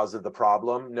the cause of the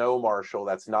problem? No, Marshall,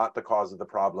 that's not the cause of the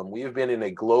problem. We have been in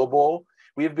a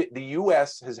the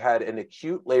US has had an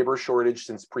acute labor shortage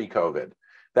since pre-COVID.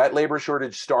 That labor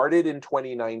shortage started in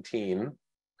 2019,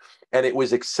 and it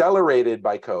was accelerated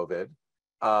by COVID,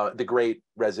 the Great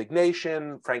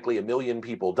Resignation, frankly, 1 million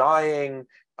people dying,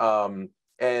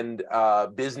 and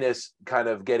business kind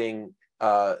of getting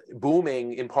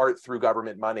booming in part through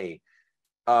government money.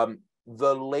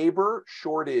 The labor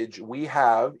shortage we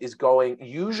have is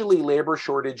usually labor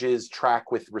shortages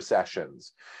track with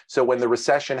recessions. So when the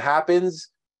recession happens,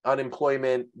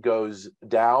 unemployment goes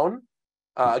down,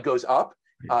 goes up.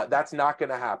 That's not going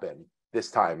to happen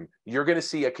this time. You're going to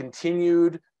see a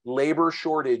continued labor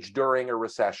shortage during a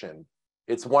recession.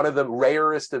 It's one of the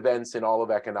rarest events in all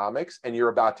of economics, and you're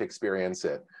about to experience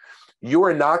it. You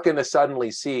are not going to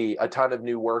suddenly see a ton of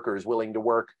new workers willing to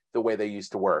work the way they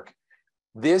used to work.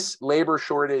 This labor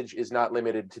shortage is not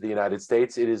limited to the United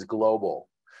States, it is global.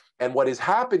 And what is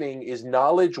happening is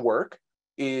knowledge work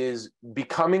is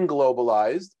becoming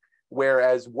globalized,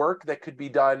 whereas work that could be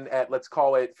done at, let's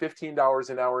call it $15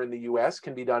 an hour in the US,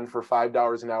 can be done for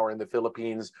 $5 an hour in the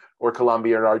Philippines or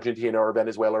Colombia or Argentina or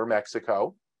Venezuela or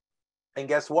Mexico. And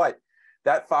guess what?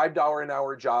 That $5 an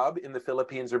hour job in the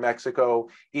Philippines or Mexico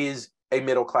is a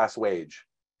middle-class wage.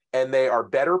 And they are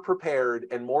better prepared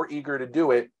and more eager to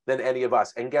do it than any of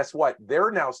us. And guess what?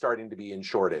 They're now starting to be in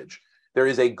shortage. There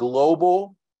is a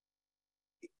global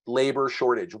labor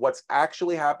shortage. What's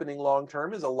actually happening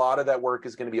long-term is a lot of that work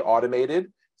is going to be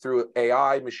automated through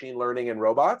AI, machine learning, and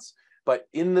robots. But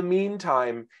in the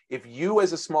meantime, if you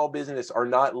as a small business are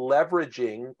not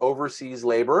leveraging overseas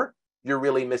labor, you're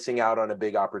really missing out on a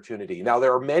big opportunity. Now,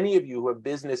 there are many of you who have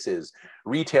businesses,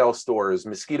 retail stores,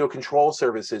 mosquito control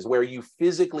services, where you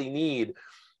physically need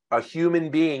a human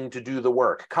being to do the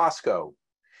work. Costco.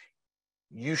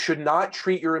 You should not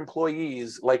treat your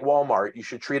employees like Walmart. You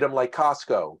should treat them like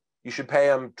Costco. You should pay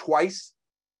them twice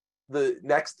the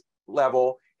next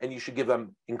level, and you should give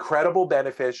them incredible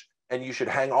benefits, and you should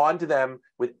hang on to them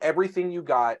with everything you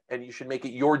got, and you should make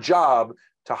it your job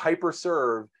to hyper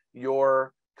serve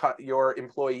your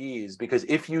employees, because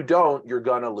if you don't, you're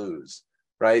gonna lose,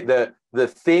 right? The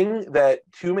thing that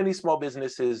too many small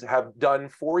businesses have done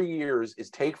for years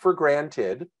is take for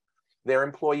granted their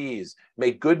employees,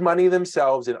 make good money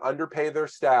themselves and underpay their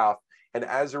staff. And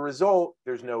as a result,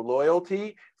 there's no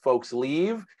loyalty, folks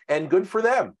leave, and good for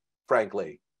them,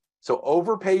 frankly. So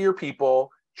overpay your people,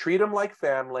 treat them like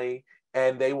family,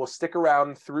 and they will stick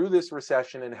around through this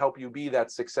recession and help you be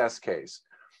that success case.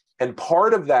 And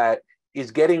part of that is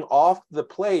getting off the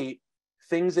plate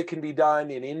things that can be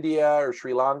done in India or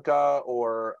Sri Lanka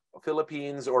or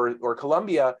Philippines or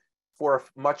Colombia for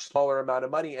a much smaller amount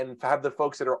of money, and have the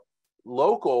folks that are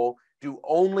local do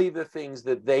only the things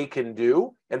that they can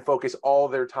do and focus all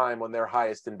their time on their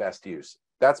highest and best use.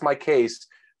 That's my case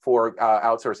for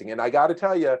outsourcing. And I got to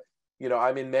tell you,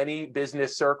 I'm in many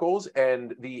business circles,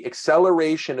 and the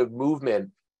acceleration of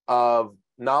movement of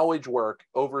knowledge work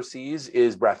overseas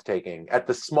is breathtaking at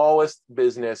the smallest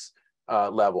business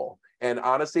level. And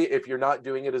honestly, if you're not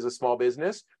doing it as a small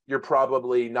business, you're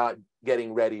probably not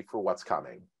getting ready for what's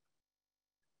coming.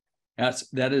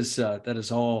 That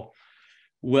is all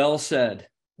well said,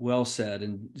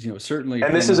 and certainly.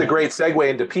 And this is a great segue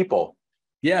into people.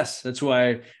 Yes, that's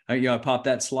why I popped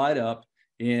that slide up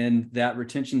in that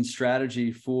retention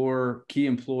strategy for key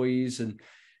employees. And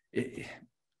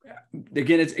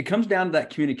again, it comes down to that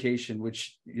communication,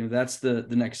 which that's the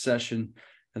next session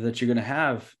that you're going to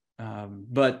have.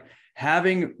 But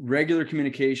having regular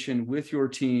communication with your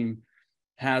team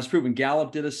has proven.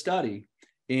 Gallup did a study,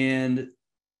 and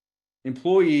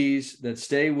employees that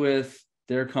stay with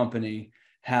their company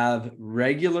have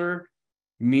regular,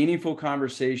 meaningful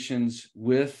conversations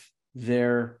with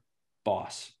their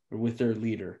boss or with their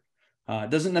leader. It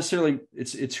doesn't necessarily,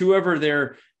 it's whoever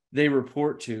they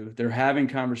report to. They're having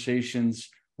conversations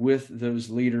with those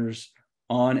leaders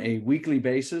on a weekly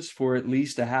basis for at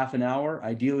least a half an hour,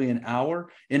 ideally an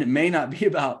hour. And it may not be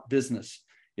about business.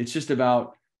 It's just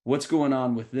about what's going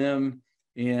on with them,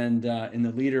 and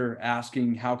the leader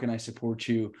asking, how can I support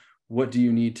you? What do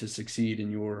you need to succeed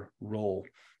in your role?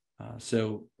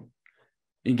 So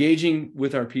engaging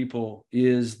with our people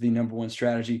is the number one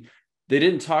strategy. They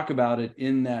didn't talk about it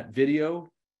in that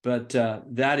video, but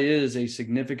that is a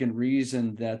significant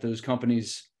reason that those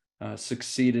companies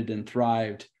succeeded and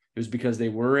thrived. It was because they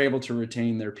were able to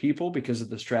retain their people because of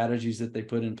the strategies that they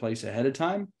put in place ahead of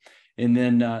time. And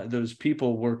then those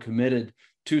people were committed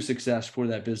to success for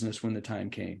that business when the time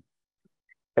came.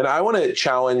 And I want to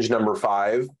challenge number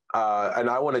 5, and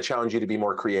I want to challenge you to be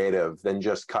more creative than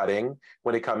just cutting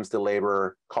when it comes to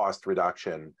labor cost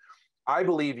reduction. I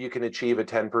believe you can achieve a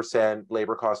 10%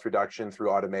 labor cost reduction through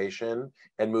automation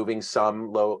and moving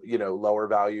some lower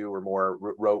value or more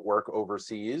rote work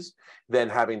overseas than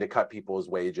having to cut people's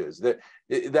wages.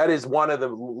 That is one of the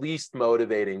least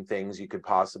motivating things you could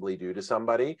possibly do to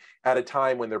somebody at a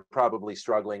time when they're probably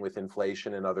struggling with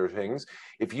inflation and other things.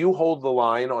 If you hold the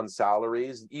line on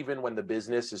salaries, even when the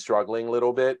business is struggling a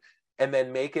little bit, and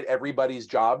then make it everybody's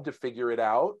job to figure it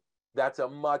out, that's a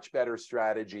much better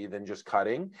strategy than just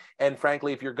cutting. And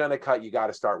frankly, if you're going to cut, you got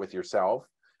to start with yourself,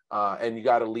 and you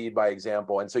got to lead by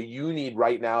example. And so you need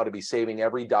right now to be saving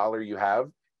every dollar you have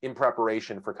in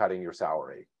preparation for cutting your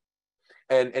salary.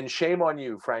 And shame on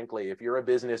you, frankly, if you're a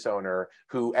business owner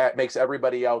who makes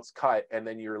everybody else cut and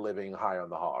then you're living high on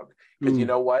the hog. Because you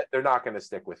know what? They're not going to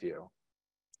stick with you.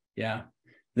 Yeah,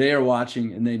 they are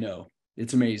watching and they know.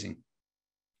 It's amazing.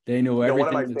 They know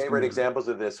everything. One of my favorite examples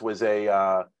of this was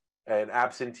an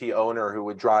absentee owner who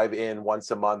would drive in once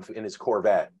a month in his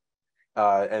Corvette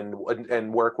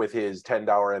and work with his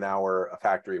 $10 an hour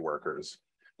factory workers.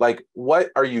 Like,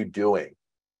 what are you doing?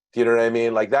 Do you know what I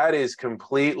mean? Like, that is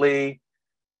completely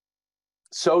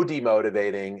so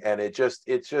demotivating. And it's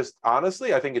just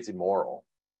honestly, I think it's immoral,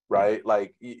 right?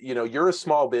 Like, you're a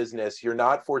small business. You're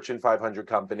not Fortune 500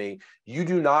 company. You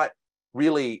do not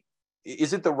really.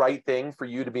 Is it the right thing for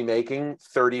you to be making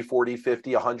 30, 40,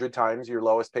 50, 100 times your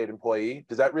lowest paid employee?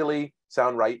 Does that really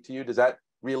sound right to you? Does that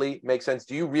really make sense?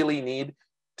 Do you really need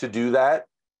to do that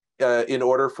in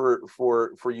order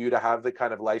for you to have the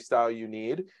kind of lifestyle you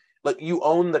need? Like, you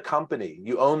own the company,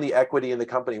 you own the equity in the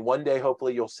company. One day,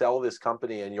 hopefully you'll sell this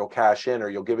company and you'll cash in or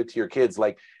you'll give it to your kids.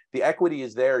 Like, the equity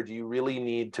is there. Do you really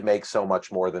need to make so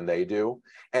much more than they do?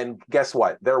 And guess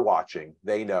what? They're watching,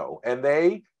 they know, and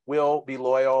they will be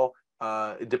loyal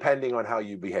depending on how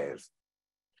you behave.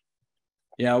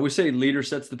 Yeah, we say leader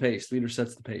sets the pace. Leader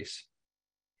sets the pace.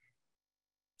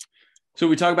 So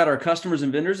we talk about our customers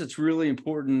and vendors. It's really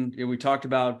important. We talked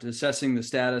about assessing the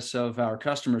status of our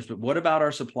customers, but what about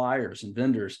our suppliers and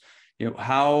vendors?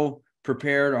 How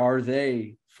prepared are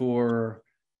they for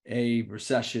a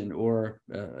recession or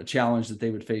a challenge that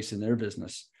they would face in their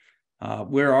business?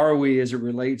 Where are we as it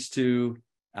relates to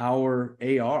our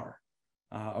AR?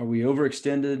 Are we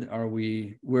overextended? Are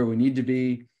we where we need to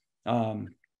be?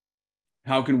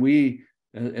 How can we,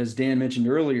 as Dan mentioned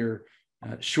earlier,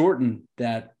 shorten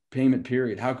that payment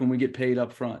period? How can we get paid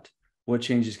up front? What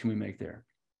changes can we make there?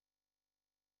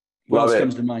 What else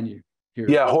comes to mind here?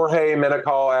 Yeah, Jorge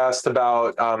Menacol asked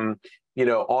about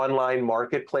online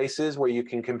marketplaces where you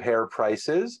can compare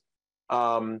prices.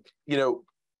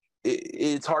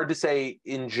 It's hard to say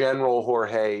in general,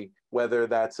 Jorge, whether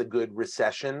that's a good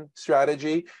recession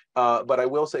strategy. But I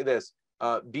will say this,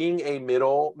 being a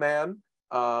middleman,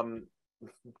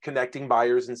 connecting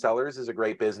buyers and sellers is a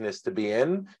great business to be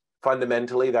in.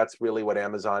 Fundamentally, that's really what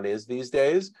Amazon is these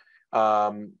days.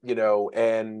 So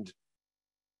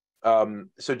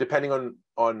depending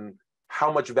on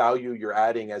how much value you're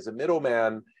adding as a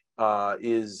middleman,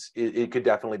 it could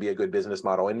definitely be a good business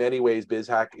model. In many ways,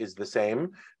 BizHack is the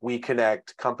same. We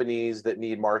connect companies that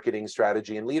need marketing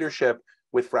strategy and leadership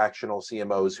with fractional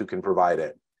CMOs who can provide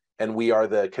it. And we are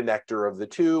the connector of the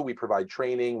two. We provide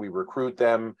training, we recruit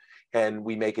them, and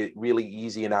we make it really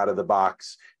easy and out of the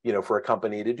box, for a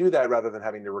company to do that rather than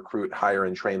having to recruit, hire,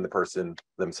 and train the person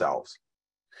themselves.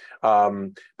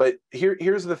 But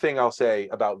here's the thing I'll say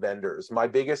about vendors. My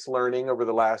biggest learning over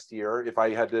the last year, if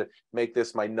I had to make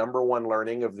this my number one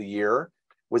learning of the year,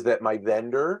 was that my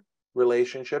vendor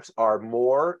relationships are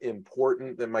more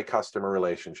important than my customer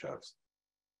relationships.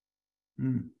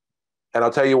 And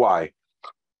I'll tell you why.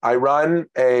 I run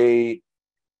a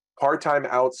part-time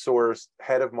outsourced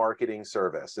head of marketing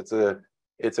service. It's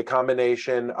a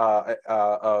combination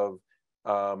of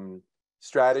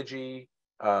strategy,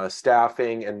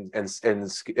 staffing, and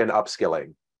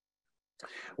upskilling.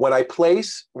 When I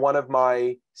place one of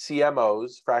my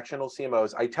CMOs, fractional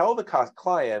CMOs, I tell the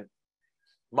client,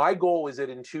 my goal is that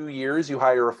in 2 years you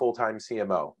hire a full-time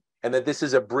CMO, and that this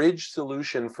is a bridge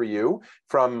solution for you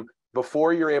from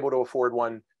before you're able to afford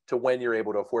one to when you're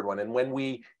able to afford one. And when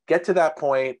we get to that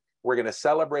point, we're going to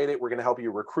celebrate it. We're going to help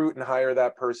you recruit and hire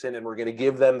that person, and we're going to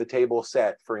give them the table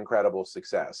set for incredible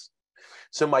success.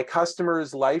 So my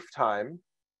customer's lifetime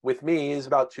with me is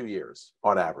about 2 years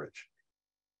on average.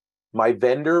 My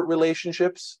vendor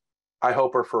relationships, I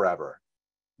hope, are forever.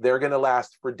 They're going to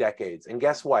last for decades. And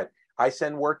guess what? I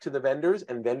send work to the vendors,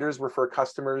 and vendors refer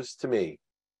customers to me.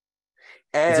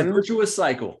 And it's a virtuous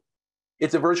cycle.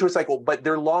 It's a virtuous cycle, but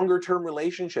they're longer term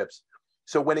relationships.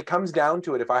 So when it comes down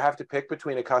to it, if I have to pick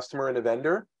between a customer and a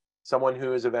vendor, someone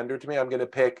who is a vendor to me, I'm going to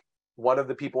pick one of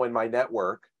the people in my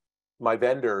network, my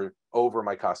vendor, over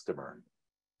my customer,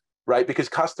 right? Because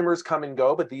customers come and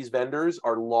go, but these vendors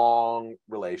are long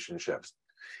relationships.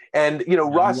 And,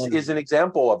 Russ is an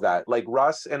example of that. Like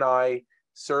Russ and I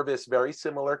service very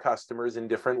similar customers in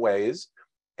different ways.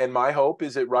 And my hope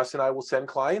is that Russ and I will send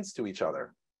clients to each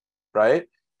other, right?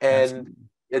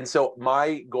 And so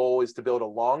my goal is to build a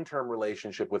long-term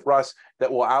relationship with Russ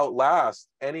that will outlast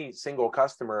any single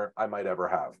customer I might ever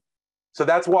have. So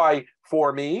that's why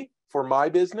for me, for my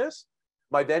business,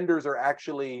 my vendors are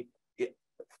actually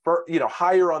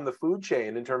higher on the food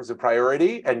chain in terms of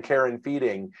priority and care and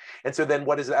feeding. And so then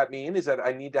what does that mean is that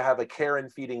I need to have a care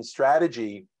and feeding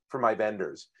strategy for my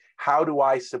vendors. How do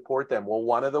I support them? Well,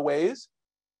 one of the ways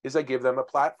is I give them a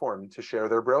platform to share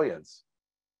their brilliance.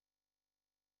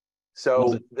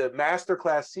 So the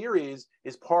masterclass series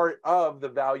is part of the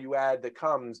value add that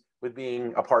comes with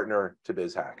being a partner to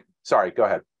BizHack. Sorry, go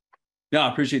ahead. No,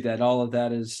 I appreciate that. All of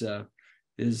that is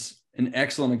an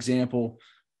excellent example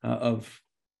of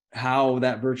how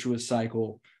that virtuous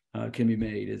cycle can be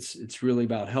made. It's really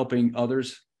about helping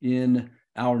others in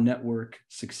our network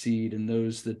succeed, and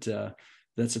those that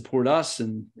support us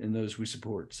and those we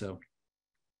support. So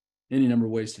any number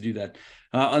of ways to do that.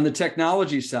 On the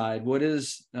technology side, what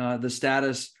is the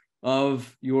status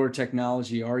of your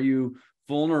technology? Are you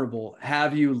vulnerable?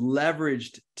 Have you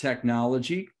leveraged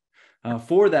technology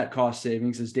for that cost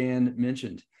savings? As Dan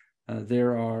mentioned,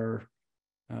 there are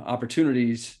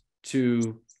opportunities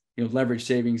to leverage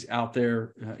savings out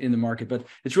there in the market, but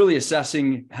it's really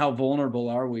assessing how vulnerable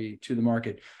are we to the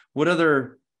market. What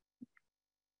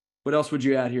else would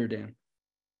you add here, Dan?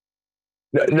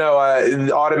 No,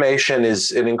 automation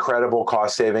is an incredible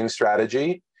cost saving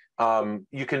strategy.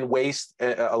 You can waste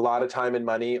a lot of time and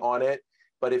money on it,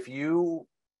 but if you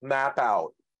map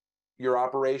out your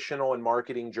operational and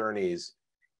marketing journeys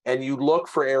and you look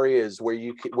for areas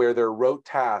where there are rote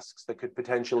tasks that could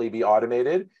potentially be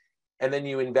automated, and then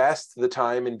you invest the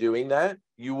time in doing that,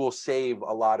 you will save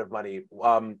a lot of money.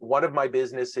 One of my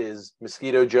businesses,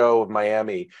 Mosquito Joe of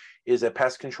Miami, is a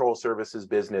pest control services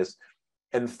business.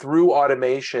 And through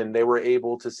automation, they were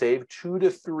able to save 2 to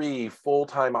 3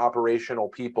 full-time operational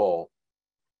people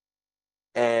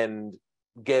and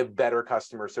give better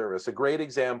customer service. A great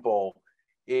example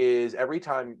is every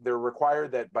time they acquire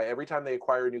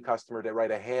a new customer, they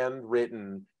write a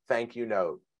handwritten thank you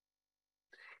note.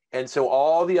 And so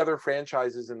all the other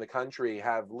franchises in the country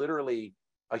have literally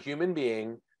a human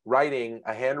being writing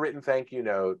a handwritten thank you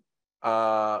note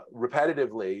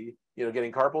repetitively,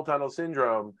 getting carpal tunnel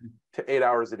syndrome to 8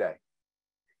 hours a day.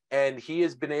 And he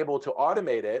has been able to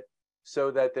automate it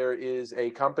so that there is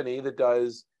a company that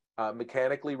does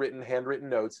mechanically written handwritten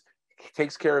notes,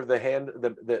 takes care of the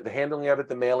handling of it,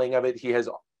 the mailing of it. He has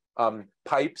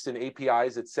pipes and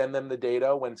APIs that send them the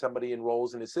data when somebody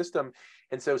enrolls in his system.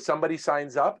 And so somebody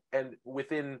signs up, and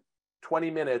within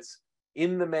 20 minutes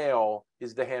in the mail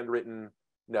is the handwritten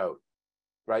note,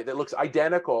 right? That looks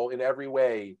identical in every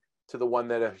way to the one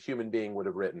that a human being would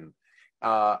have written.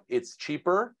 It's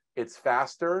cheaper, it's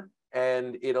faster,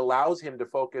 and it allows him to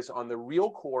focus on the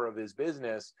real core of his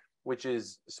business, which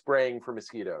is spraying for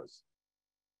mosquitoes.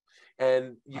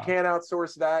 And you can't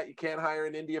outsource that. You can't hire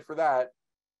in India for that.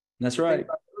 That's right.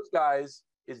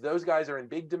 Those guys are in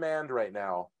big demand right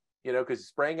now, because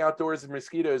spraying outdoors with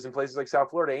mosquitoes in places like South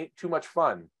Florida ain't too much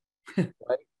fun,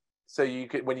 right? So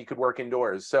when you could work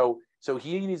indoors. So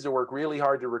he needs to work really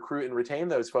hard to recruit and retain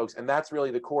those folks. And that's really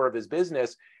the core of his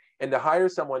business. And to hire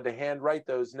someone to handwrite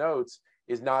those notes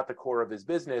is not the core of his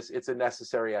business. It's a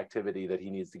necessary activity that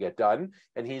he needs to get done.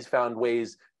 And he's found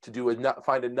ways to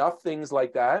find enough things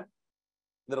like that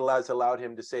allowed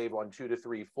him to save on 2 to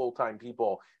 3 full-time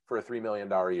people for a $3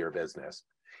 million a year business.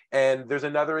 And there's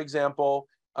another example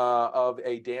of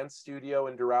a dance studio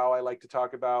in Doral I like to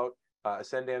talk about,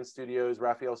 Ascend Dance Studios,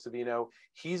 Rafael Savino.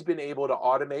 He's been able to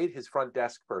automate his front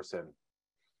desk person.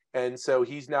 And so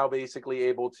he's now basically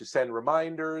able to send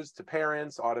reminders to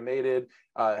parents, automated,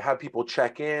 have people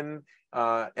check in,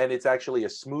 and it's actually a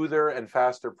smoother and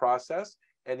faster process.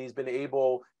 And he's been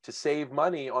able to save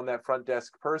money on that front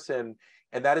desk person,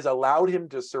 and that has allowed him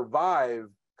to survive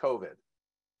COVID.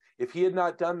 If he had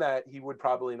not done that, he would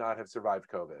probably not have survived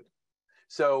COVID.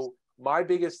 So my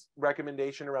biggest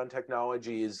recommendation around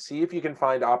technology is see if you can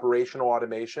find operational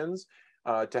automations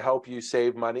to help you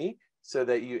save money, so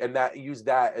that use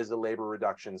that as a labor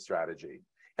reduction strategy.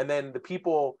 And then the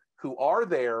people who are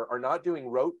there are not doing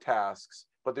rote tasks,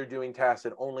 but they're doing tasks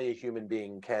that only a human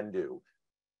being can do,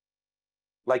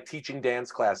 like teaching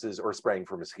dance classes or spraying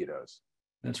for mosquitoes.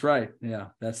 That's right. Yeah,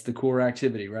 that's the core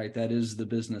activity, right? That is the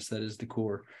business. That is the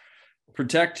core.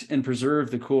 protect and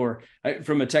preserve the core.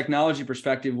 From a technology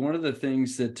perspective, one of the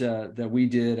things that we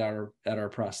did at our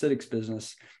prosthetics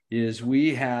business is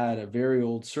we had a very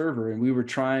old server, and we were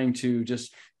trying to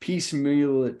just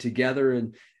piecemeal it together,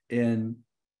 and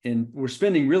we're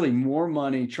spending really more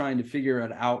money trying to figure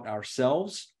it out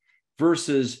ourselves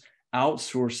versus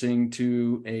outsourcing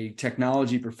to a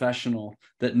technology professional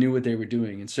that knew what they were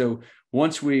doing. And so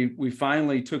once we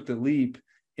finally took the leap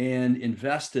and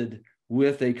invested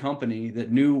with a company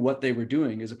that knew what they were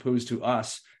doing, as opposed to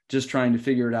us just trying to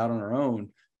figure it out on our own,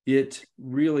 it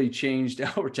really changed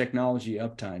our technology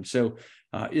uptime. So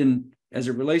as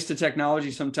it relates to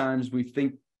technology, sometimes we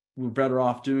think we're better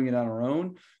off doing it on our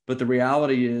own, but the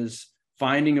reality is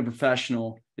finding a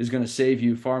professional is going to save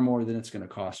you far more than it's going to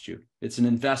cost you. It's an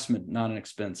investment, not an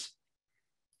expense.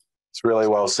 It's really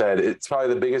well said. It's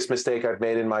probably the biggest mistake I've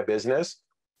made in my business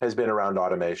has been around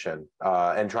automation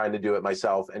and trying to do it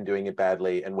myself and doing it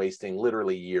badly and wasting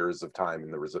literally years of time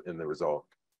in the result.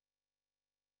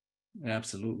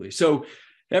 Absolutely. So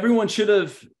everyone should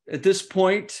have, at this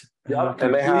point, yeah,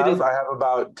 and they have. I have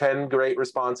about 10 great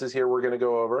responses here we're going to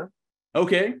go over.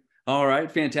 Okay. All right.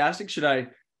 Fantastic. Should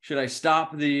I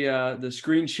stop the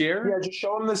screen share? Yeah, just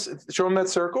show them that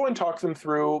circle and talk them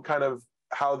through kind of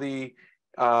how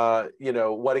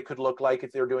what it could look like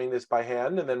if they're doing this by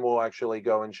hand, and then we'll actually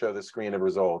go and show the screen of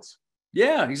results.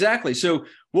 Yeah, exactly. So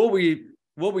what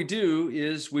we do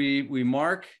is we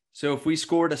mark. So if we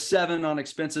scored a 7 on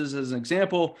expenses as an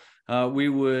example, we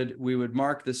would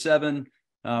mark the 7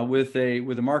 with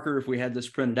a marker if we had this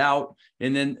printed out,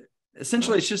 and then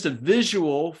essentially it's just a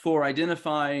visual for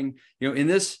identifying. In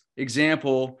this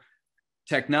example,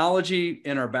 technology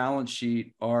and our balance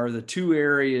sheet are the two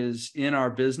areas in our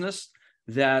business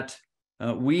that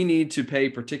we need to pay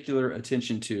particular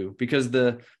attention to, because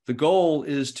the goal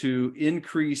is to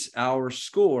increase our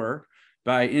score.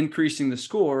 By increasing the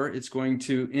score, it's going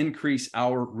to increase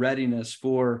our readiness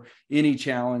for any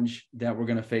challenge that we're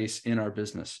going to face in our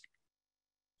business.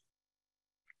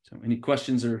 So any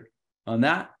questions on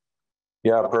that?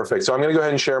 Yeah, perfect. So I'm going to go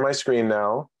ahead and share my screen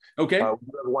now. Okay. We have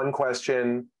one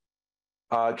question.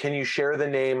 Can you share the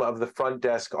name of the front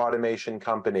desk automation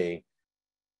company?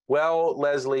 Well,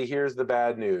 Leslie, here's the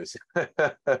bad news.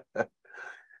 The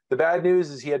bad news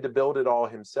is he had to build it all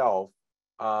himself.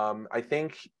 I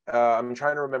think I'm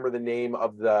trying to remember the name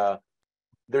of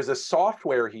there's a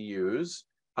software he used,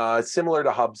 similar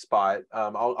to HubSpot.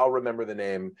 I'll remember the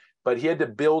name, but he had to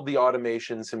build the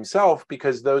automations himself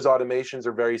because those automations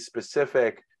are very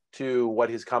specific to what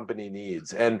his company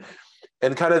needs. And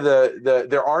kind of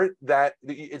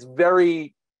it's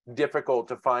very difficult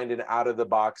to find an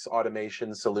out-of-the-box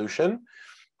automation solution.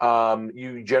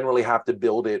 You generally have to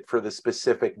build it for the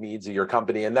specific needs of your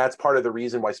company. And that's part of the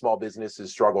reason why small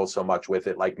businesses struggle so much with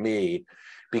it, like me,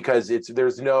 because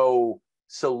there's no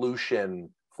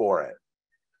solution for it.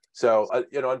 So,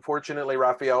 unfortunately,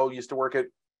 Raphael used to work at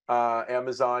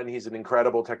Amazon. He's an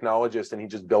incredible technologist, and he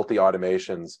just built the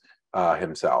automations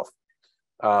himself.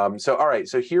 So, all right,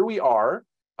 so here we are.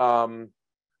 Can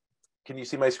you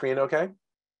see my screen okay?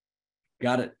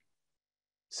 Got it.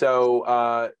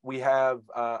 So we have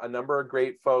a number of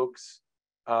great folks.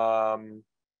 Are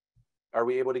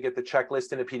we able to get the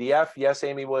checklist in a PDF? Yes,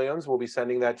 Amy Williams. We'll be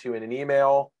sending that to you in an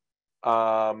email.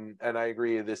 And I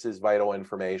agree, this is vital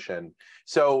information.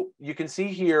 So you can see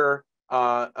here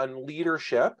on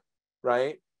leadership,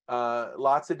 right?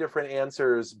 Lots of different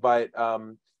answers, but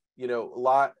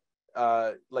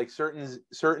like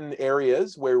certain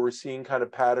areas where we're seeing kind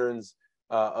of patterns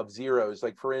of zeros.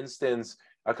 Like for instance,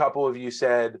 a couple of you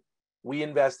said, we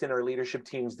invest in our leadership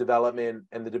team's development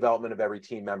and the development of every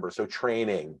team member. So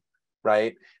training,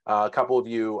 right? A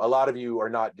lot of you are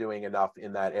not doing enough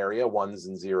in that area, ones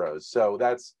and zeros. So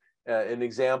that's an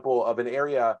example of an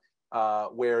area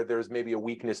where there's maybe a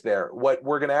weakness there. What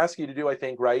we're going to ask you to do, I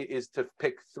think, right, is to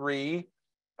pick 3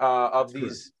 of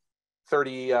these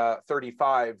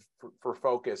 35 for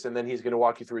focus. And then he's going to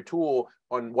walk you through a tool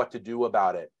on what to do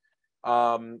about it.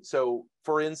 So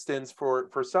for instance,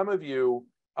 for some of you,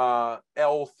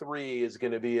 L3 is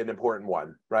going to be an important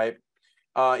one, right?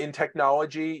 In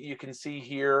technology, you can see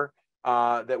here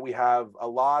that we have a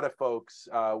lot of folks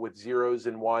with zeros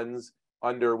and ones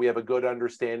we have a good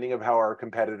understanding of how our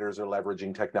competitors are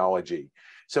leveraging technology.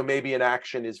 So maybe an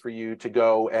action is for you to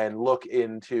go and look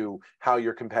into how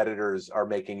your competitors are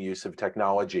making use of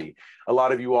technology. A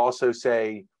lot of you also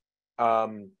say,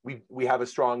 we have a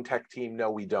strong tech team.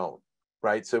 No, we don't,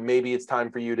 right? So maybe it's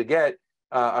time for you to get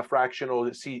a fractional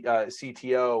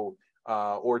CTO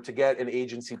or to get an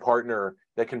agency partner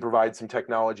that can provide some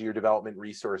technology or development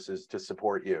resources to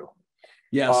support you.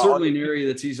 Yeah, certainly an area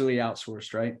that's easily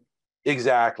outsourced, right?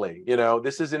 Exactly.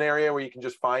 This is an area where you can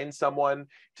just find someone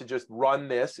to just run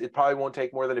this. It probably won't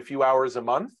take more than a few hours a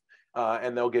month,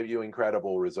 and they'll give you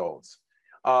incredible results.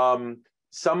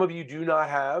 Some of you do not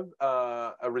have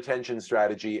a retention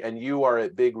strategy, and you are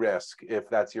at big risk if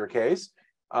that's your case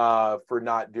for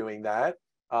not doing that.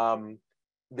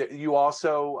 You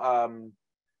also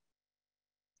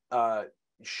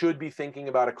should be thinking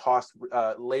about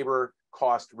a labor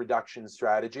cost reduction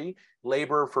strategy.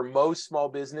 Labor for most small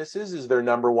businesses is their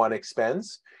number one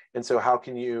expense. And so how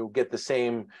can you get the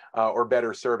same or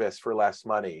better service for less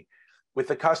money? With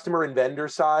the customer and vendor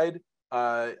side,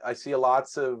 I see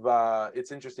lots of,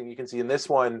 it's interesting, you can see in this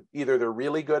one, either they're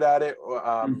really good at it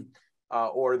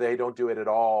or they don't do it at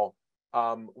all.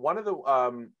 One of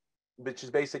the, which is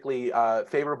basically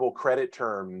favorable credit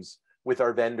terms with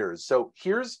our vendors. So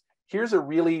here's a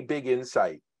really big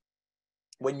insight.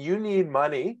 When you need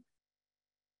money,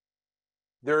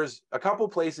 there's a couple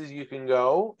places you can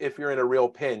go if you're in a real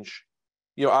pinch.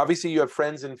 Obviously you have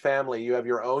friends and family, you have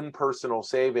your own personal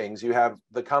savings, you have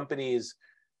the company's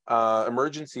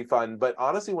emergency fund, but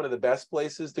honestly, one of the best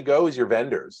places to go is your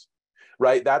vendors,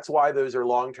 right? That's why those are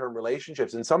long-term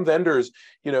relationships. And some vendors,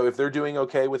 if they're doing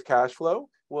okay with cash flow,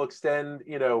 will extend,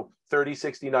 30,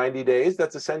 60, 90 days.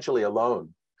 That's essentially a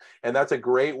loan. And that's a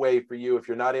great way for you, if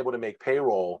you're not able to make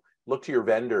payroll, look to your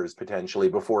vendors potentially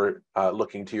before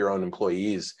looking to your own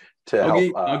employees to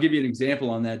help. I'll give you an example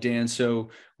on that, Dan. So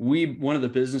one of the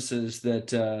businesses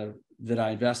that I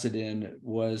invested in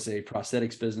was a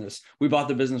prosthetics business. We bought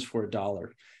the business for $1,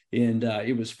 and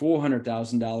it was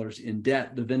 $400,000 in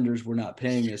debt. The vendors were not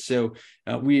paying us. So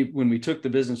when we took the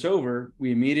business over,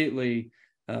 we immediately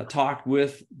talked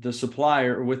with the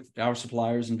supplier, or with our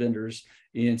suppliers and vendors,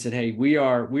 and said, hey, we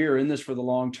are in this for the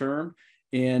long term.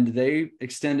 And they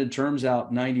extended terms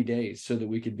out 90 days so that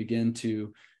we could begin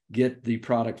to get the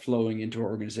product flowing into our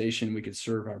organization. We could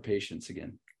serve our patients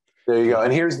again. There you go.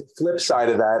 And here's the flip side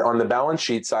of that on the balance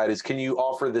sheet side is, can you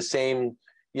offer the same,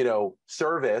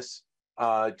 service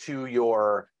to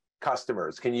your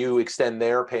customers? Can you extend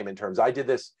their payment terms? I did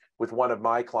this with one of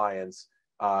my clients.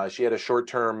 She had a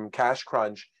short-term cash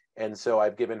crunch. And so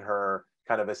I've given her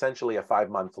kind of essentially a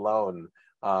 5-month loan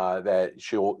that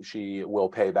she will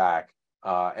pay back.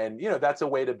 And, that's a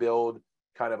way to build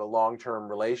kind of a long-term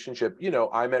relationship.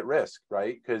 I'm at risk,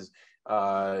 right? Because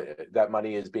that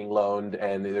money is being loaned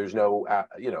and there's no,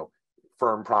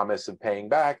 firm promise of paying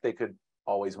back. They could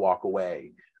always walk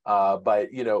away. But,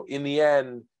 in the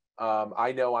end,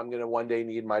 I know I'm going to one day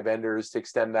need my vendors to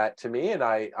extend that to me. And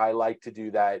I like to do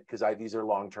that because these are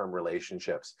long-term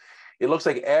relationships. It looks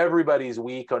like everybody's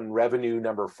weak on revenue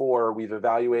number 4. We've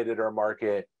evaluated our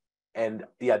market. And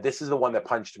yeah, this is the one that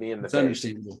punched me in the face.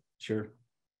 Understandable. Sure.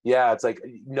 Yeah, it's like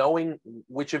knowing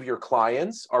which of your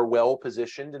clients are well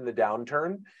positioned in the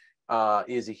downturn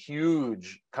is a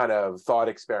huge kind of thought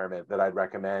experiment that I'd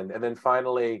recommend. And then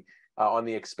finally, on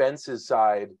the expenses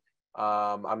side,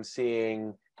 I'm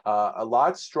seeing a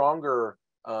lot stronger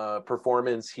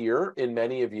performance here in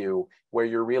many of you where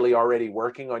you're really already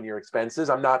working on your expenses.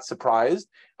 I'm not surprised.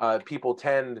 People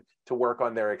tend to work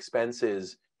on their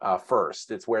expenses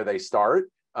first. It's where they start.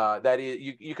 That is,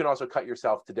 you can also cut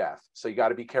yourself to death. So you got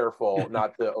to be careful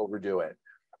not to overdo it,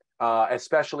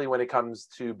 especially when it comes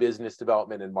to business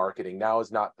development and marketing. Now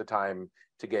is not the time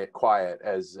to get quiet,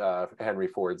 as Henry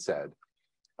Ford said.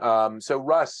 So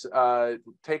Russ,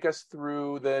 take us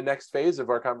through the next phase of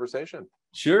our conversation.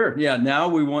 Sure. Yeah. Now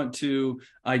we want to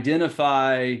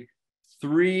identify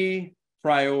 3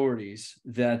 priorities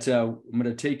that I'm going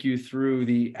to take you through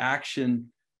the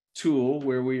action tool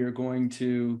where we are going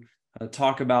to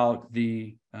talk about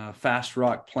the Fast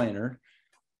Rock Planner.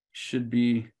 Should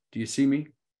be, do you see me?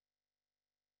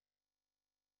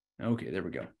 Okay, there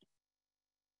we go.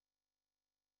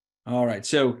 All right.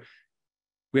 So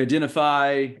we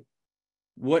identify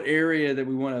what area that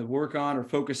we want to work on or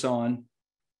focus on.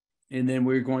 And then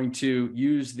we're going to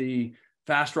use the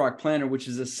Fast Rock Planner, which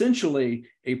is essentially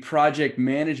a project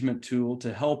management tool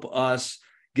to help us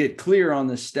get clear on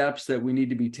the steps that we need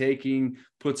to be taking,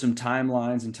 put some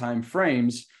timelines and time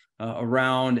frames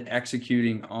around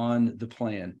executing on the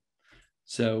plan.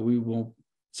 So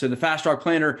the Fast Rock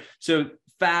Planner, so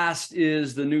FAST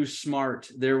is the new SMART.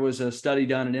 There was a study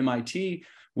done at MIT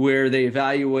where they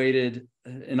evaluated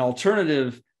an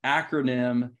alternative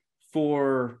acronym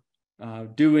for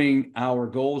doing our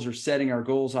goals or setting our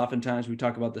goals. Oftentimes we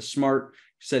talk about the SMART,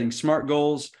 setting SMART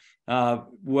goals.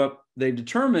 What they've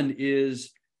determined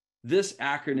is this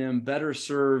acronym better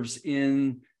serves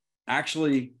in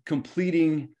actually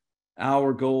completing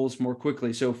our goals more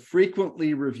quickly. So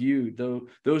frequently reviewed, though,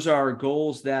 those are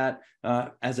goals that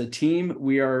as a team,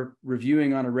 we are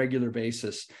reviewing on a regular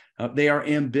basis. They are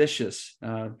ambitious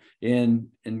and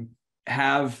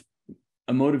have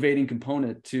a motivating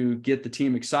component to get the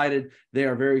team excited. They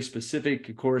are very specific.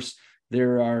 Of course,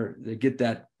 they get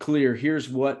that clear. Here's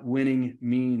what winning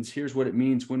means. Here's what it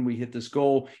means when we hit this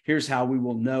goal. Here's how we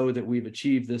will know that we've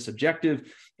achieved this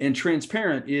objective. And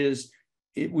transparent is,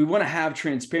 we want to have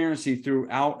transparency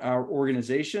throughout our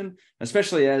organization,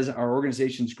 especially as our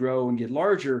organizations grow and get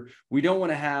larger. We don't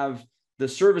want to have the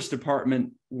service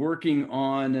department working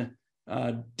on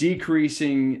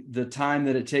decreasing the time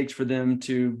that it takes for them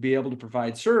to be able to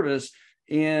provide service,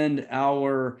 and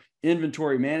our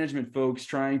inventory management folks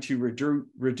trying to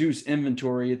reduce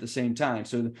inventory at the same time.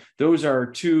 So those are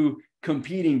two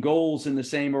competing goals in the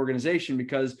same organization,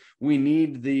 because we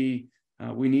need the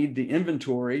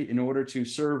inventory in order to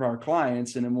serve our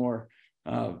clients in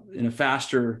a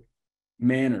faster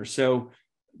manner. So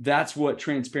that's what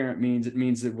transparent means. It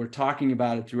means that we're talking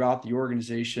about it throughout the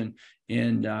organization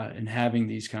and having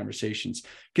these conversations.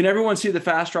 Can everyone see the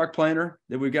Fast Rock planner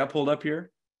that we've got pulled up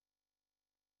here?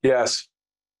 Yes.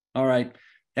 All right.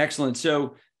 Excellent.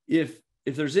 So if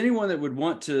there's anyone that would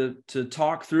want to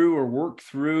talk through or work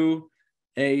through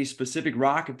a specific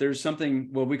rock, if there's something,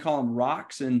 well, we call them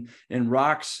rocks, and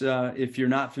rocks, if you're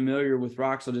not familiar with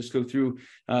rocks, I'll just go through.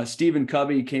 Stephen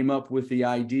Covey came up with the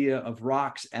idea of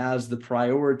rocks as the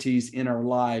priorities in our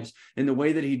lives. And the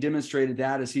way that he demonstrated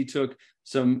that is he took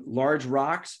some large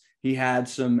rocks, he had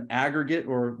some aggregate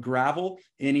or gravel,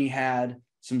 and he had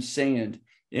some sand.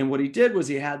 And what he did was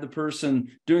he had the person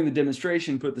doing the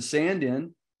demonstration put the sand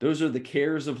in. Those are the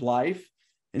cares of life.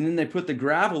 And then they put the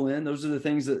gravel in. Those are the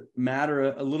things that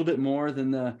matter a little bit more than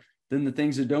the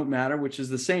things that don't matter, which is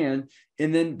the sand.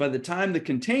 And then by the time the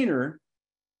container,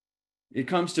 it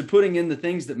comes to putting in the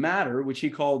things that matter, which he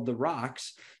called the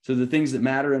rocks. So the things that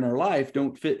matter in our life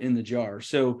don't fit in the jar.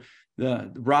 So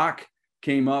the rock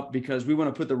came up because we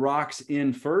want to put the rocks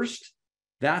in first.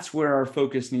 That's where our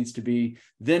focus needs to be.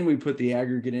 Then we put the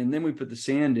aggregate in, then we put the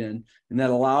sand in, and that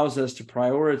allows us to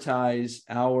prioritize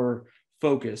our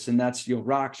focus. And that's,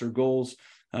 rocks or goals.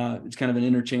 It's kind of an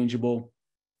interchangeable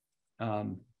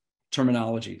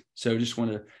terminology. So just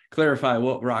want to clarify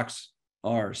what rocks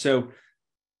are. So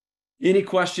any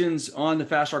questions on the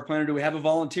Fast Rock Planner? Do we have a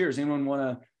volunteer? Does anyone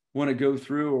want to go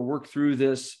through or work through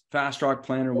this Fast Rock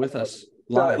Planner with us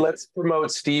live? Let's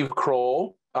promote Steve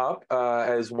Kroll up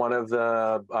as one of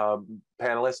the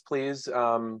panelists, please,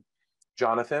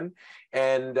 Jonathan.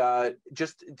 And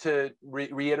just to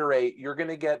reiterate, you're going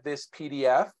to get this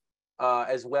PDF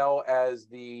as well as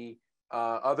the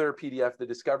other PDF, the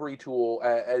discovery tool,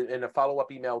 in a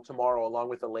follow-up email tomorrow, along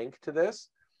with a link to this.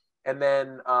 And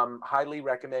then highly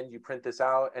recommend you print this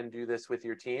out and do this with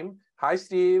your team. Hi,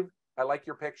 Steve. I like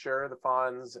your picture, the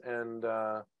fawns, and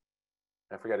I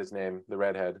forget his name, the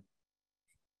redhead.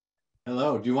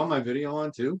 Hello. Do you want my video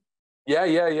on too?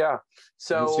 Yeah.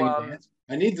 So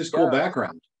I need the school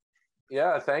background.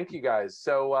 Yeah, thank you guys.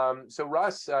 So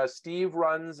Russ, Steve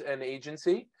runs an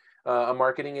agency, a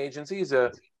marketing agency. He's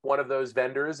one of those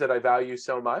vendors that I value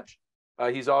so much.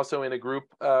 He's also in a group.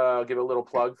 I'll give a little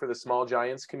plug for the Small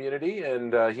Giants community,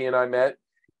 and he and I met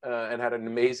and had an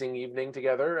amazing evening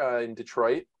together in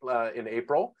Detroit in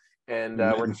April. And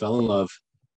we fell in love.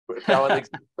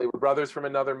 We're brothers from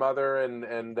another mother,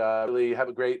 and really have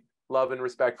a great love and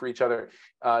respect for each other.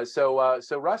 So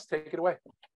Russ, take it away.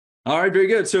 All right, very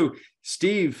good. So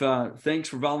Steve, thanks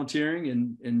for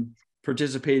volunteering and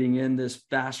participating in this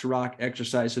Fast Rock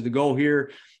exercise. So the goal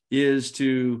here is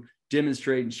to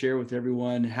demonstrate and share with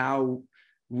everyone how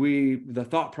the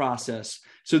thought process.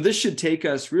 So this should take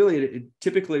us, really, it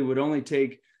typically would only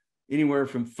take anywhere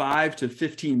from 5 to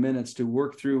 15 minutes to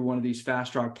work through one of these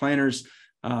Fast Rock planners.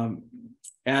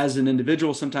 As an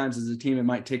individual, sometimes as a team, it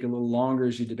might take a little longer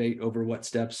as you debate over what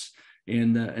steps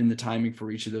and the timing for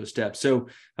each of those steps. So,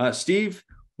 Steve,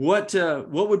 what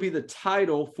would be the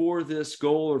title for this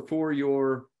goal or for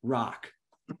your rock?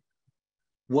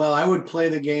 Well, I would play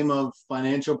the game of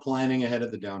financial planning ahead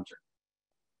of the downturn.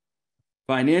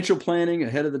 Financial planning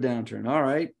ahead of the downturn. All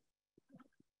right.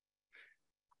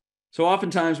 So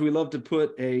oftentimes we love to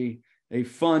put a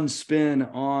fun spin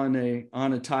on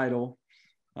a title.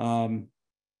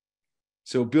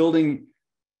 So building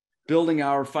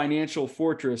our financial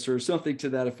fortress or something to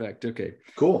that effect. Okay.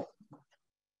 Cool.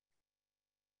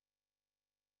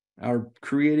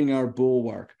 Creating our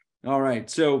bulwark. All right.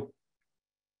 So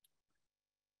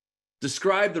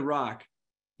describe the rock.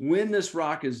 When this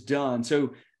rock is done.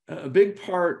 So a big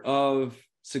part of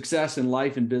success in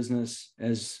life and business,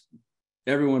 as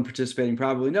everyone participating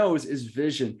probably knows is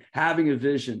vision, having a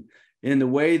vision in the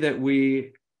way that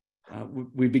we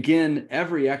begin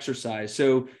every exercise.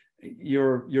 So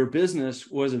your business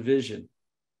was a vision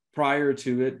prior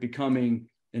to it becoming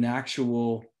an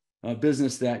actual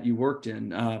business that you worked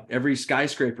in. Every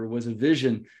skyscraper was a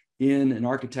vision in an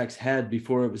architect's head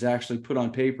before it was actually put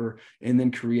on paper and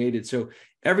then created. So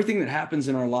everything that happens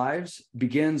in our lives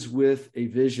begins with a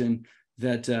vision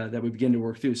that we begin to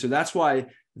work through. So that's why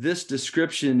this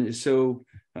description is so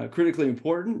critically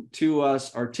important to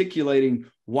us articulating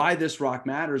why this rock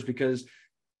matters, because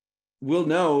we'll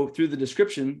know through the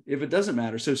description if it doesn't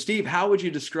matter. So Steve, how would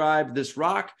you describe this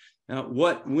rock?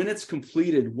 When it's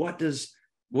completed, what does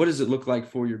it look like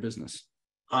for your business?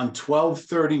 On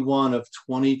 12/31 of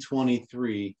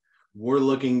 2023, we're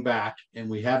looking back and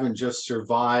we haven't just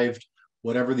survived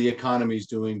whatever the economy is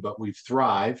doing, but we've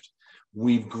thrived.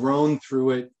 We've grown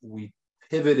through it. We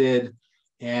pivoted,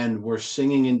 and we're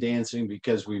singing and dancing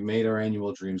because we've made our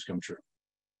annual dreams come true.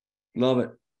 Love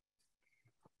it.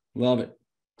 Love it.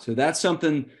 So that's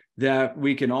something that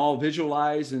we can all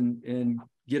visualize and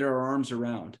get our arms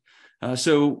around.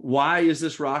 So why is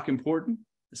this rock important?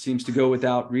 It seems to go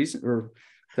without reason or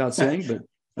without saying, but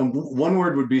and one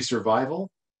word would be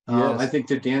survival. Yes. I think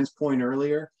to Dan's point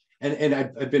earlier, and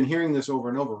I've been hearing this over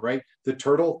and over, right? The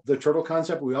turtle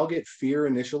concept, we all get fear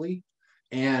initially.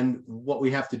 And what we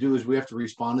have to do is we have to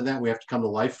respond to that. We have to come to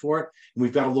life for it. And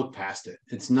we've got to look past it.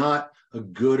 It's not a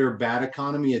good or bad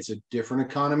economy. It's a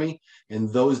different economy. And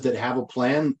those that have a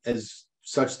plan, as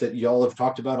such that y'all have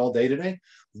talked about all day today,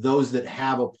 those that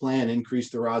have a plan increase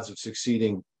their odds of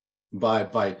succeeding by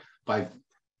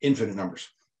infinite numbers.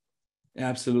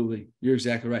 Absolutely. You're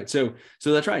exactly right. So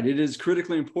that's right. It is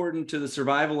critically important to the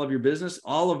survival of your business.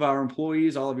 All of your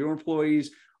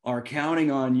employees are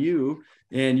counting on you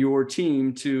and your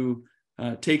team to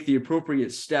take the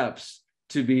appropriate steps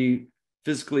to be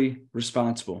fiscally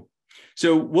responsible.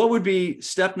 So what would be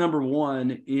step number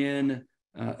one in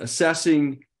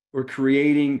assessing or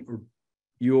creating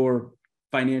your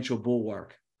financial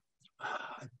bulwark?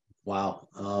 Wow.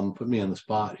 Put me on the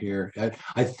spot here.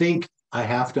 I think I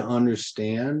have to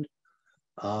understand.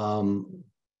 I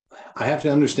have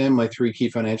to understand my three key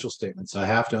financial statements. I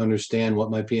have to understand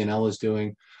what my P&L is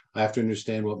doing. I have to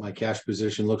understand what my cash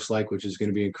position looks like, which is going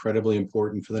to be incredibly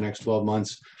important for the next 12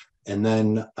 months. And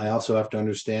then I also have to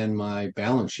understand my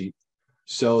balance sheet.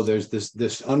 So there's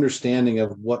this understanding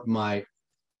of what my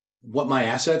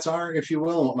assets are, if you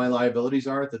will, and what my liabilities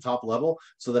are at the top level,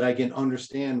 so that I can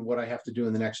understand what I have to do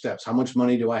in the next steps. How much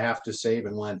money do I have to save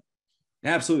and when?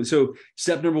 Absolutely. So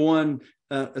step number one,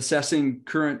 assessing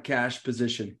current cash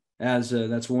position, as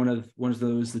that's one of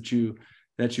those that you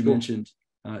cool. mentioned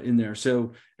in there.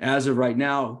 So as of right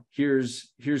now,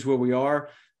 here's where we are.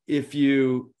 If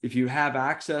you have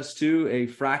access to a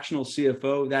fractional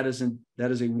CFO,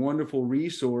 that is a wonderful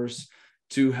resource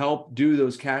to help do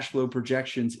those cash flow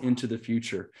projections into the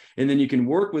future. And then you can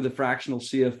work with a fractional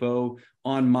CFO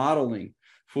on modeling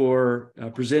for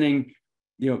presenting,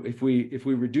 if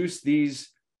we reduce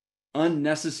these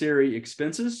unnecessary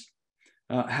expenses,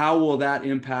 how will that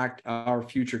impact our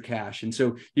future cash? And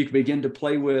so you can begin to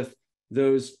play with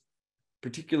those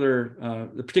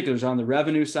the particulars on the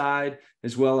revenue side,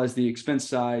 as well as the expense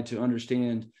side, to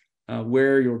understand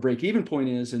where your break-even point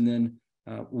is, and then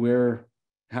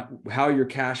how your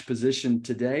cash position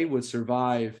today would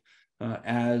survive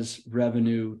as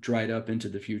revenue dried up into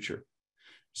the future.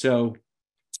 So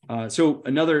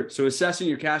assessing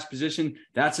your cash position,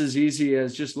 that's as easy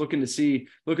as just looking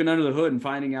under the hood and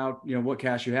finding out, what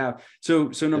cash you have.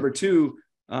 So number two,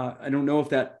 I don't know if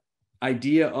that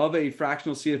idea of a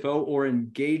fractional CFO or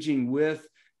engaging with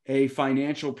a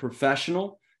financial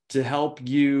professional to help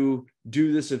you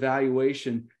do this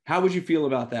evaluation, how would you feel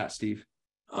about that, Steve?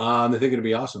 I think it'd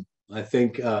be awesome. I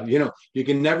think, you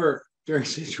can never, during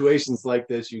situations like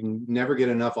this, you can never get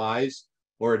enough eyes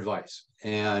or advice.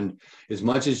 And as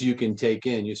much as you can take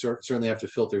in, you certainly have to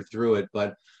filter through it,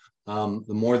 but the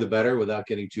more the better, without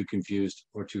getting too confused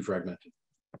or too fragmented.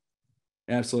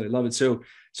 Absolutely. Love it.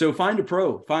 So find a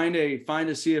pro, find a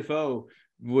CFO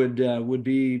would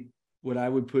be what I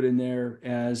would put in there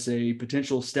as a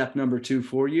potential step number two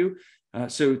for you.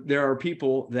 So there are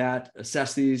people that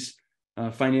assess these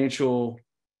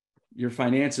your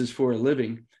finances for a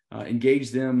living,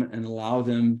 engage them and allow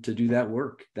them to do that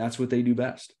work. That's what they do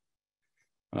best.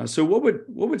 So what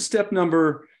would step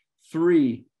number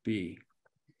three be?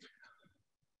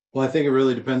 Well, I think it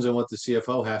really depends on what the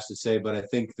CFO has to say, but I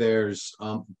think there's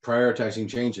prioritizing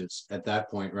changes at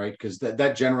that point, right? Because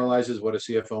that generalizes what a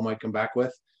CFO might come back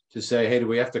with. to say, hey, do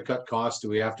we have to cut costs? Do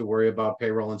we have to worry about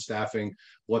payroll and staffing?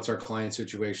 What's our client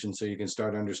situation? So you can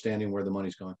start understanding where the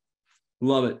money's going.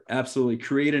 Love it. Absolutely.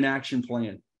 Create an action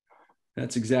plan.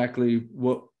 That's exactly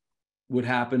what would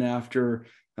happen after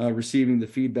receiving the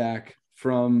feedback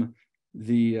from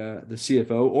the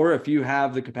CFO, or if you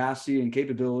have the capacity and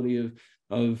capability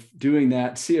of doing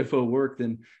that CFO work,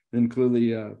 then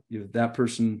clearly that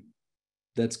person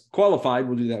that's qualified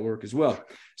will do that work as well.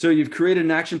 So you've created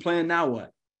an action plan. Now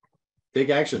what? Take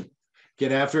action.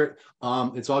 Get after it.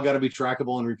 It's all got to be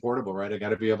trackable and reportable, right? I got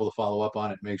to be able to follow up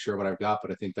on it, make sure what I've got.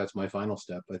 But I think that's my final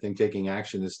step. I think taking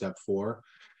action is step 4,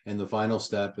 and the final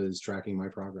step is tracking my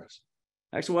progress.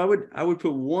 Actually, I would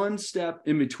put one step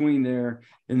in between there,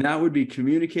 and that would be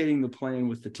communicating the plan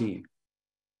with the team.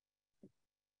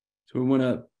 So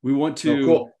we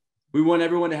want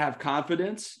everyone to have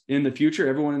confidence in the future,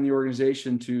 everyone in the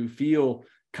organization to feel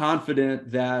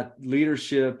confident that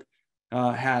leadership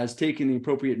has taken the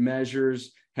appropriate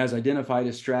measures, has identified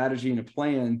a strategy and a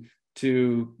plan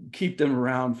to keep them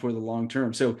around for the long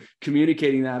term. So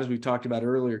communicating that, as we talked about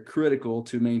earlier, critical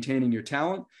to maintaining your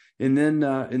talent, and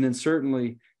then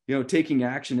certainly, taking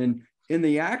action. And in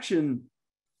the action,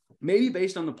 maybe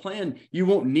based on the plan, you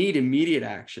won't need immediate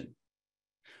action,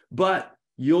 but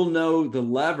you'll know the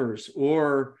levers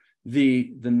or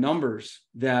the numbers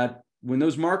that when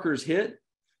those markers hit,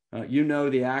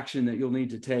 the action that you'll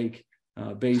need to take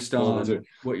based on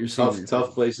what you're seeing.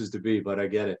 Tough places to be, but I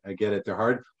get it.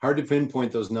 They're hard to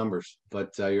pinpoint those numbers,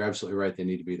 but you're absolutely right. They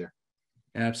need to be there.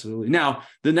 Absolutely. Now,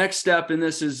 the next step in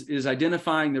this is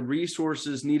identifying the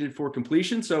resources needed for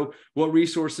completion. So what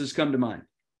resources come to mind?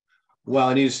 Well,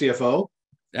 I need a CFO.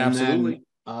 Absolutely.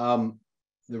 And then,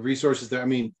 the resources there,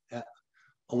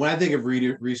 when I think of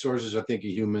resources, I think of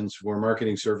humans. We're a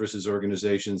marketing services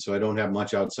organization, so I don't have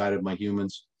much outside of my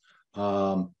humans.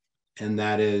 And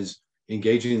that is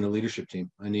engaging the leadership team.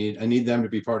 I need them to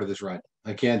be part of this ride.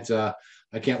 I can't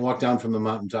walk down from the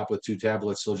mountaintop with 2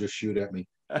 tablets. They'll just shoot at me.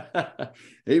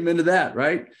 Amen to that,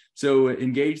 right? So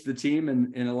engage the team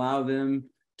and allow them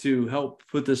to help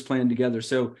put this plan together.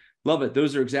 So love it.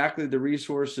 Those are exactly the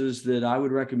resources that I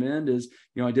would recommend is,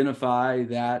 identify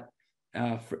that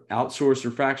outsourced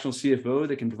or fractional CFO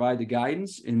that can provide the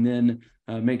guidance, and then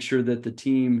make sure that the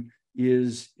team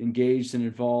is engaged and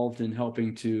involved in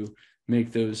helping to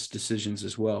make those decisions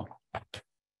as well.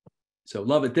 So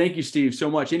love it. Thank you, Steve, so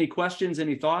much. Any questions,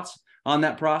 any thoughts on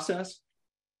that process?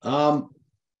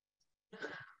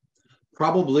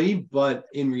 Probably, but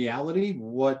in reality,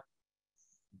 what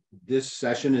this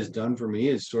session has done for me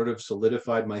is sort of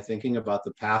solidified my thinking about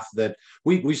the path that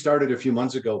we started a few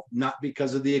months ago, not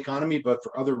because of the economy, but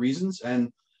for other reasons.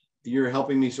 And you're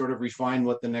helping me sort of refine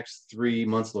what the next 3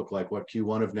 months look like, what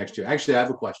Q1 of next year. Actually, I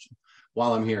have a question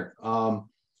while I'm here.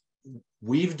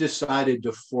 We've decided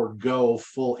to forego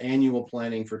full annual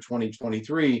planning for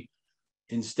 2023,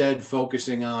 instead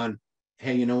focusing on,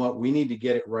 hey, you know what? We need to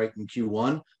get it right in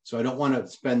Q1. So I don't want to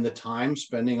spend the time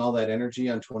spending all that energy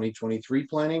on 2023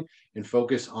 planning and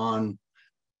focus on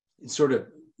sort of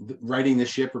righting the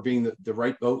ship or being the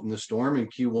right boat in the storm in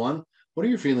Q1. What are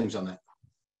your feelings on that?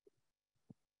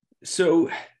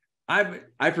 So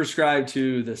I prescribe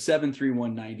to the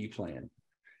 7-3-1-90 plan.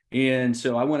 And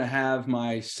so I want to have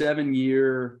my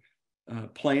 7-year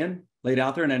plan laid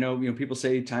out there. And I know, people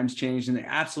say times change, and they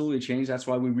absolutely change. That's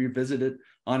why we revisit it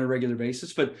on a regular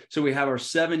basis. But so we have our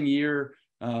 7-year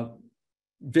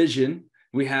vision.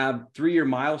 We have 3-year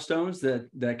milestones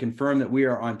that confirm that we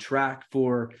are on track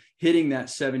for hitting that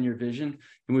 7-year vision.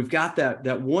 And we've got that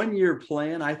 1-year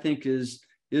plan, I think is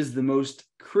the most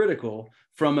critical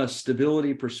from a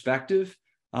stability perspective.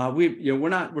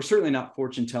 We're certainly not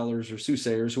fortune tellers or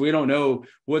soothsayers. We don't know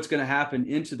what's going to happen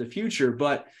into the future,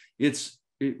 but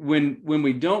when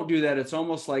we don't do that, it's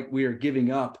almost like we are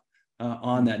giving up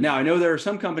on that. Now, I know there are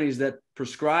some companies that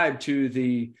prescribe to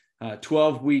the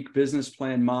 12-week business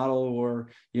plan model, or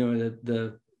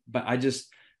but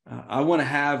I want to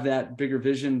have that bigger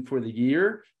vision for the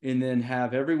year, and then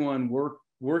have everyone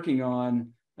working on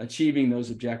achieving those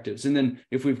objectives. And then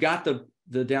if we've got the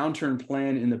downturn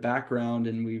plan in the background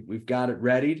and we've got it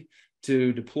ready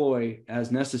to deploy as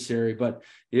necessary, but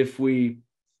if we're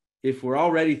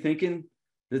already thinking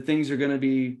that things are going to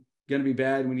be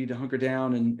bad, we need to hunker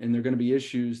down, and there are going to be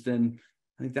issues, then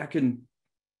I think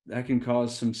that can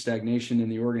cause some stagnation in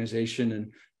the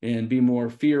organization and be more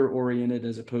fear oriented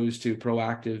as opposed to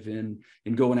proactive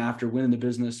in going after winning the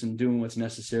business and doing what's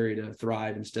necessary to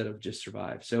thrive instead of just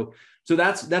survive. So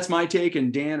that's my take,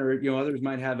 and Dan or others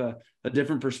might have a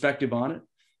different perspective on it.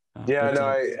 Yeah, no,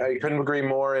 I couldn't agree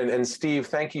more. And Steve,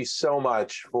 thank you so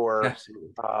much for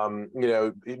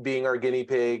being our guinea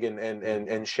pig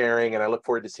and sharing. And I look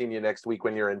forward to seeing you next week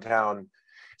when you're in town.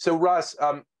 So Russ,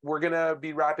 we're gonna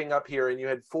be wrapping up here, and you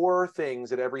had 4 things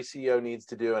that every CEO needs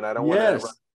to do, and I don't want to run out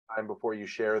of time before you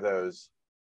share those.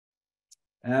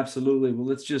 Absolutely. Well,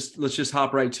 let's just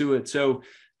hop right to it. So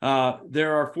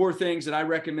there are 4 things that I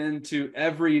recommend to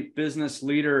every business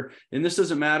leader. And this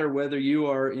doesn't matter whether you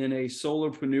are in a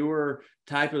solopreneur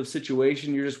type of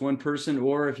situation, you're just one person,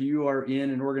 or if you are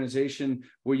in an organization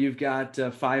where you've got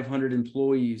 500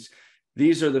 employees.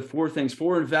 These are the 4 things,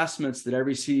 4 investments that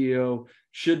every CEO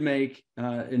should make.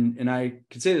 And I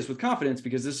can say this with confidence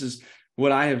because this is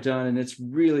what I have done, and it's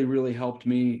really, really helped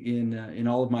me in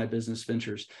all of my business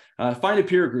ventures. Find a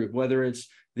peer group, whether it's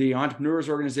the Entrepreneurs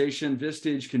Organization,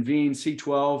 Vistage, Convene,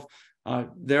 C12.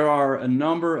 There are a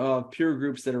number of peer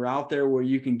groups that are out there where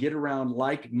you can get around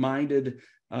like-minded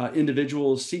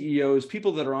individuals, CEOs,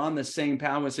 people that are on the same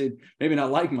path. I would say maybe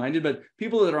not like-minded, but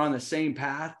people that are on the same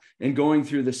path and going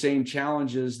through the same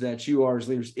challenges that you are as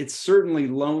leaders. It's certainly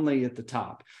lonely at the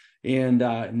top, and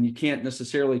you can't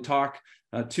necessarily talk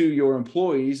to your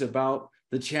employees about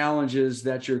the challenges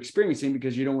that you're experiencing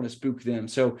because you don't want to spook them.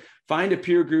 So find a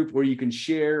peer group where you can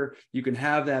share, you can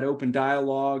have that open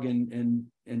dialogue and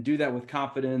do that with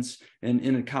confidence and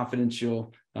in a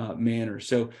confidential manner.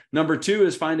 So number 2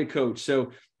 is find a coach.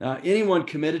 So anyone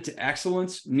committed to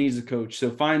excellence needs a coach.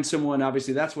 So find someone,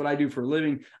 obviously that's what I do for a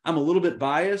living. I'm a little bit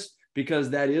biased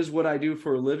because that is what I do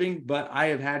for a living, but I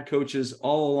have had coaches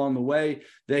all along the way.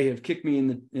 They have kicked me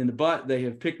in the butt. They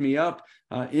have picked me up.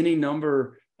 Any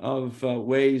number of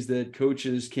ways that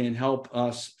coaches can help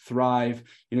us thrive.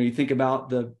 You think about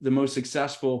the most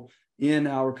successful in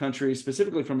our country,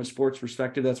 specifically from a sports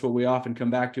perspective. That's what we often come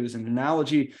back to as an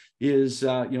analogy is,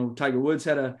 Tiger Woods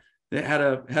had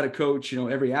a coach.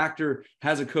 Every actor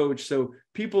has a coach. So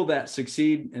people that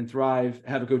succeed and thrive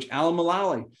have a coach. Alan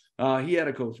Mulally, he had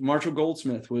a coach. Marshall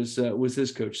Goldsmith was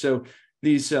his coach. So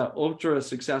these ultra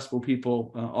successful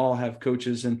people all have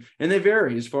coaches, and they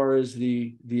vary as far as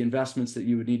the investments that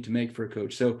you would need to make for a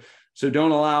coach. So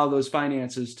don't allow those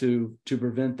finances to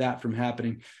prevent that from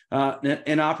happening.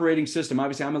 An operating system.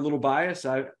 Obviously, I'm a little biased.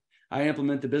 I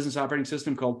implement the business operating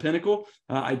system called Pinnacle.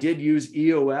 I did use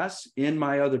EOS in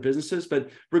my other businesses, but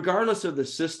regardless of the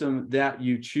system that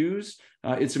you choose,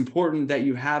 it's important that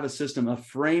you have a system, a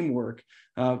framework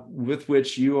with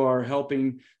which you are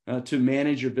helping to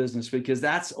manage your business, because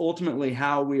that's ultimately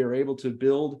how we are able to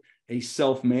build a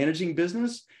self-managing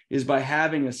business, is by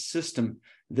having a system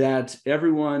that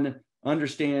everyone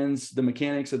understands the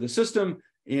mechanics of the system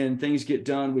and things get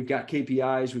done. We've got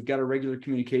KPIs, we've got a regular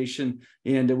communication,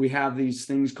 and we have these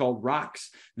things called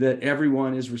rocks that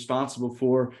everyone is responsible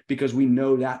for, because we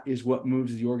know that is what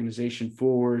moves the organization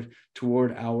forward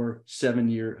toward our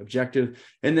 7-year objective.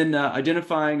 And then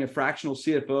identifying a fractional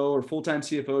CFO or full-time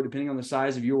CFO, depending on the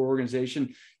size of your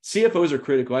organization. CFOs are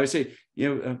critical. I would say,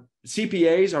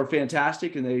 CPAs are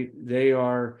fantastic, and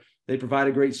they provide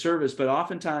a great service, but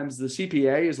oftentimes the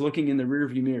CPA is looking in the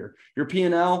rearview mirror. Your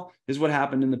P&L is what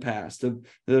happened in the past.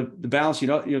 The balance,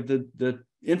 the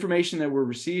information that we're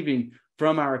receiving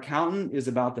from our accountant is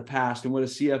about the past. And what a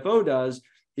CFO does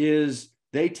is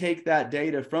they take that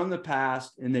data from the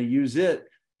past and they use it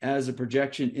as a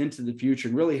projection into the future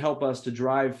and really help us to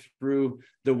drive through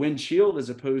the windshield as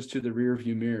opposed to the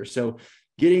rearview mirror. So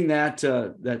getting that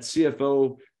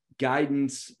CFO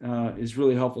guidance is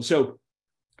really helpful. So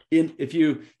if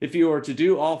you are to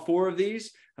do all 4 of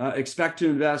these, expect to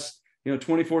invest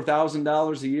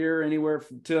 $24,000 a year, anywhere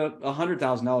to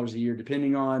 $100,000 a year,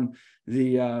 depending on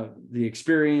the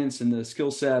experience and the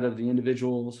skill set of the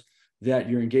individuals that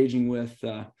you're engaging with.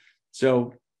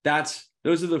 So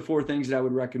those are the 4 things that I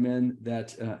would recommend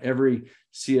that every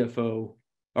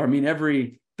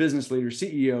every business leader,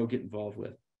 CEO, get involved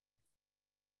with.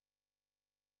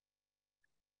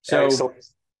 So. Excellent.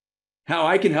 How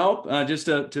I can help, just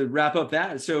to wrap up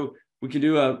that. So we can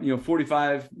do a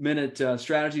 45-minute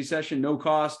strategy session, no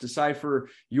cost, decipher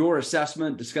your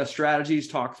assessment, discuss strategies,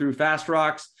 talk through fast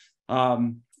rocks.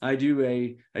 I do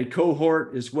a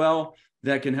cohort as well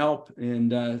that can help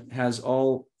and has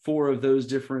all 4 of those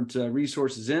different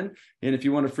resources in. And if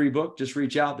you want a free book, just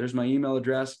reach out. There's my email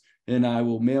address, and I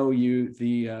will mail you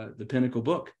the Pinnacle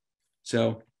book.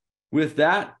 So with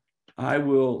that, I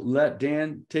will let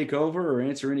Dan take over or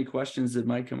answer any questions that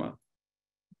might come up.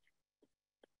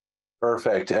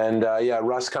 Perfect. And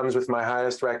Russ comes with my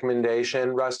highest recommendation.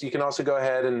 Russ, you can also go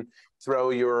ahead and throw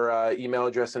your email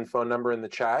address and phone number in the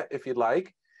chat if you'd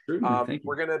like. Thank you.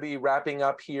 We're going to be wrapping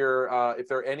up here. If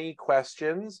there are any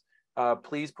questions,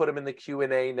 please put them in the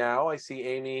Q&A now. I see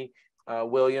Amy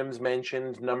Williams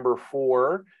mentioned number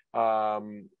 4,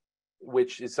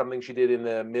 which is something she did in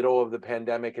the middle of the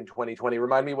pandemic in 2020.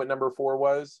 Remind me what number 4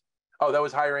 was? Oh, that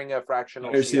was hiring a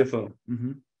fractional CFO.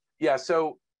 Mm-hmm. Yeah,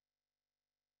 so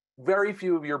very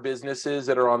few of your businesses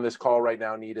that are on this call right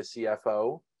now need a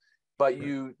CFO, but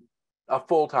a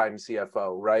full-time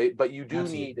CFO, right? But you do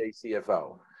need a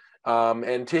CFO.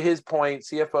 And to his point,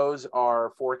 CFOs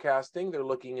are forecasting. They're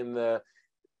looking in the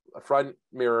front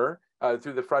mirror,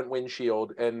 through the front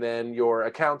windshield, and then your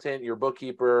accountant, your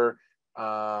bookkeeper,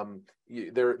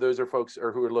 those are folks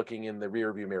who are looking in the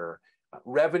rear view mirror.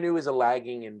 Revenue is a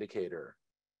lagging indicator.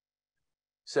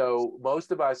 So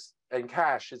most of us, and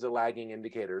cash is a lagging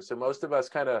indicator. So most of us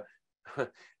kind of,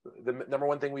 the number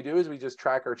one thing we do is we just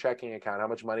track our checking account. How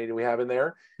much money do we have in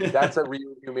there? That's a rear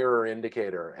view mirror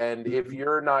indicator. And if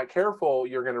you're not careful,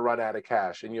 you're going to run out of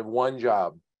cash. And you have one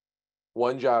job.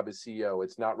 One job as CEO.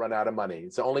 It's not run out of money.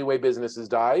 It's the only way businesses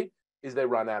die is they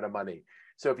run out of money.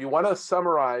 So if you want to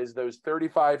summarize those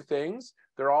 35 things,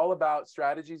 they're all about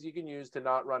strategies you can use to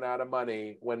not run out of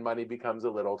money when money becomes a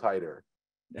little tighter.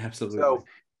 Absolutely.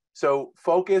 So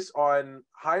focus on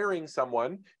hiring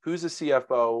someone who's a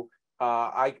CFO.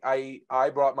 I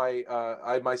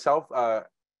myself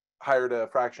hired a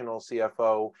fractional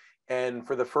CFO, and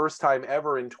for the first time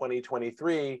ever in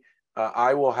 2023,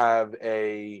 I will have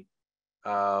a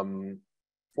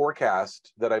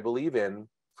forecast that I believe in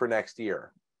for next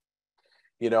year.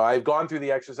 You know, I've gone through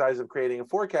the exercise of creating a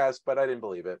forecast, but I didn't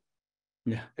believe it.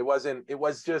 Yeah, it was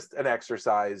just an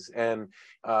exercise. And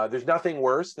there's nothing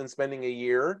worse than spending a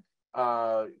year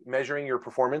measuring your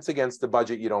performance against the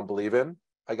budget you don't believe in.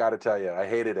 I got to tell you, I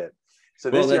hated it. So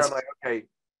this year I'm like, okay,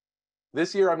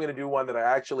 this year I'm going to do one that I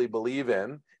actually believe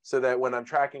in, so that when I'm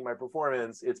tracking my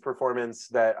performance, it's performance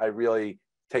that I really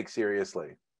take seriously.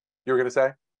 You were going to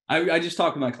say? I just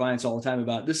talk to my clients all the time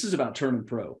about, this is about turning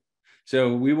pro.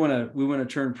 So we want to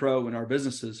turn pro in our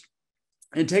businesses,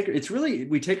 and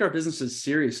we take our businesses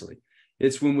seriously.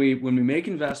 It's when we make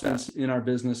investments in our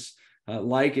business,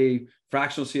 like a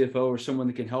fractional CFO or someone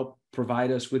that can help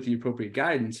provide us with the appropriate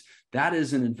guidance, that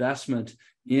is an investment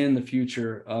in the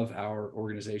future of our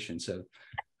organization. So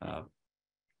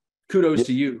kudos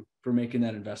to you for making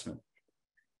that investment.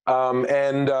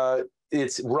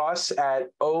 It's Russ at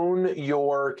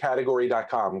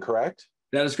ownyourcategory.com, correct?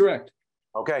 That is correct.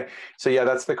 Okay. So yeah,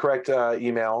 that's the correct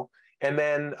email. And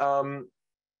then,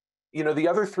 the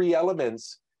other 3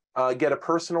 elements, get a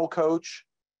personal coach,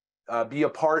 be a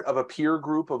part of a peer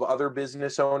group of other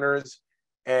business owners,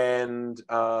 and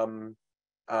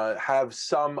have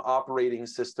some operating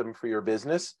system for your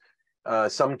business,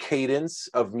 some cadence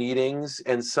of meetings,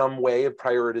 and some way of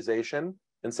prioritization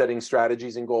and setting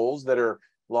strategies and goals that are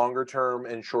longer term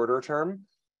and shorter term.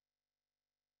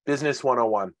 Business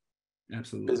 101.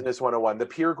 Absolutely. Business 101. The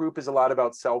peer group is a lot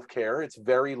about self-care. It's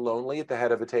very lonely at the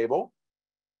head of a table.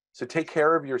 So take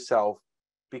care of yourself,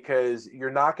 because you're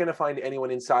not going to find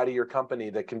anyone inside of your company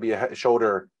that can be a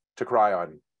shoulder to cry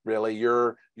on. Really,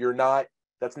 you're not.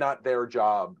 That's not their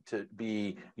job to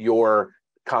be your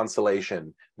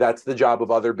consolation. That's the job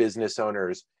of other business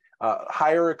owners.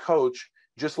 Hire a coach,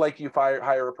 just like you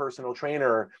hire a personal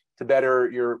trainer, to better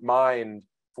your mind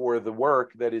for the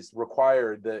work that is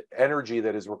required, the energy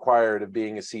that is required of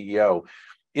being a CEO.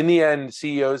 In the end,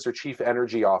 CEOs are chief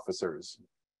energy officers,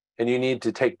 and you need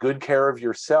to take good care of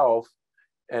yourself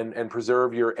and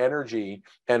preserve your energy,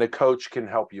 and a coach can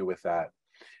help you with that.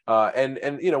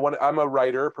 When I'm a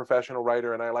writer, professional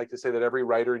writer, and I like to say that every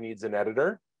writer needs an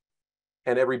editor,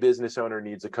 and every business owner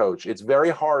needs a coach. It's very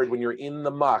hard when you're in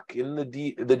the muck, in the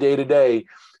day-to-day.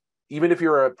 Even if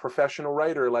you're a professional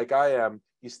writer like I am,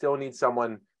 you still need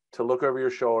someone to look over your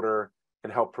shoulder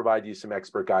and help provide you some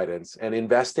expert guidance. And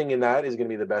investing in that is going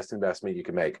to be the best investment you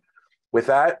can make. With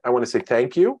that, I want to say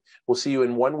thank you. We'll see you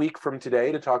in 1 week from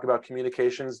today to talk about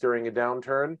communications during a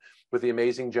downturn with the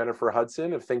amazing Jennifer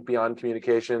Hudson of Think Beyond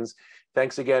Communications.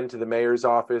 Thanks again to the Mayor's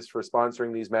Office for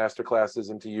sponsoring these masterclasses,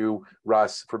 and to you,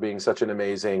 Russ, for being such an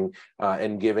amazing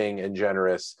and giving and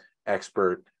generous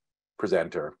expert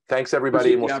presenter. Thanks,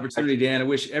 everybody. Appreciate the opportunity, Dan. I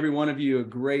wish every one of you a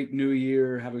great new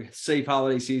year. Have a safe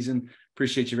holiday season.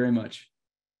 Appreciate you very much.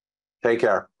 Take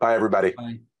care. Bye, everybody.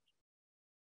 Bye.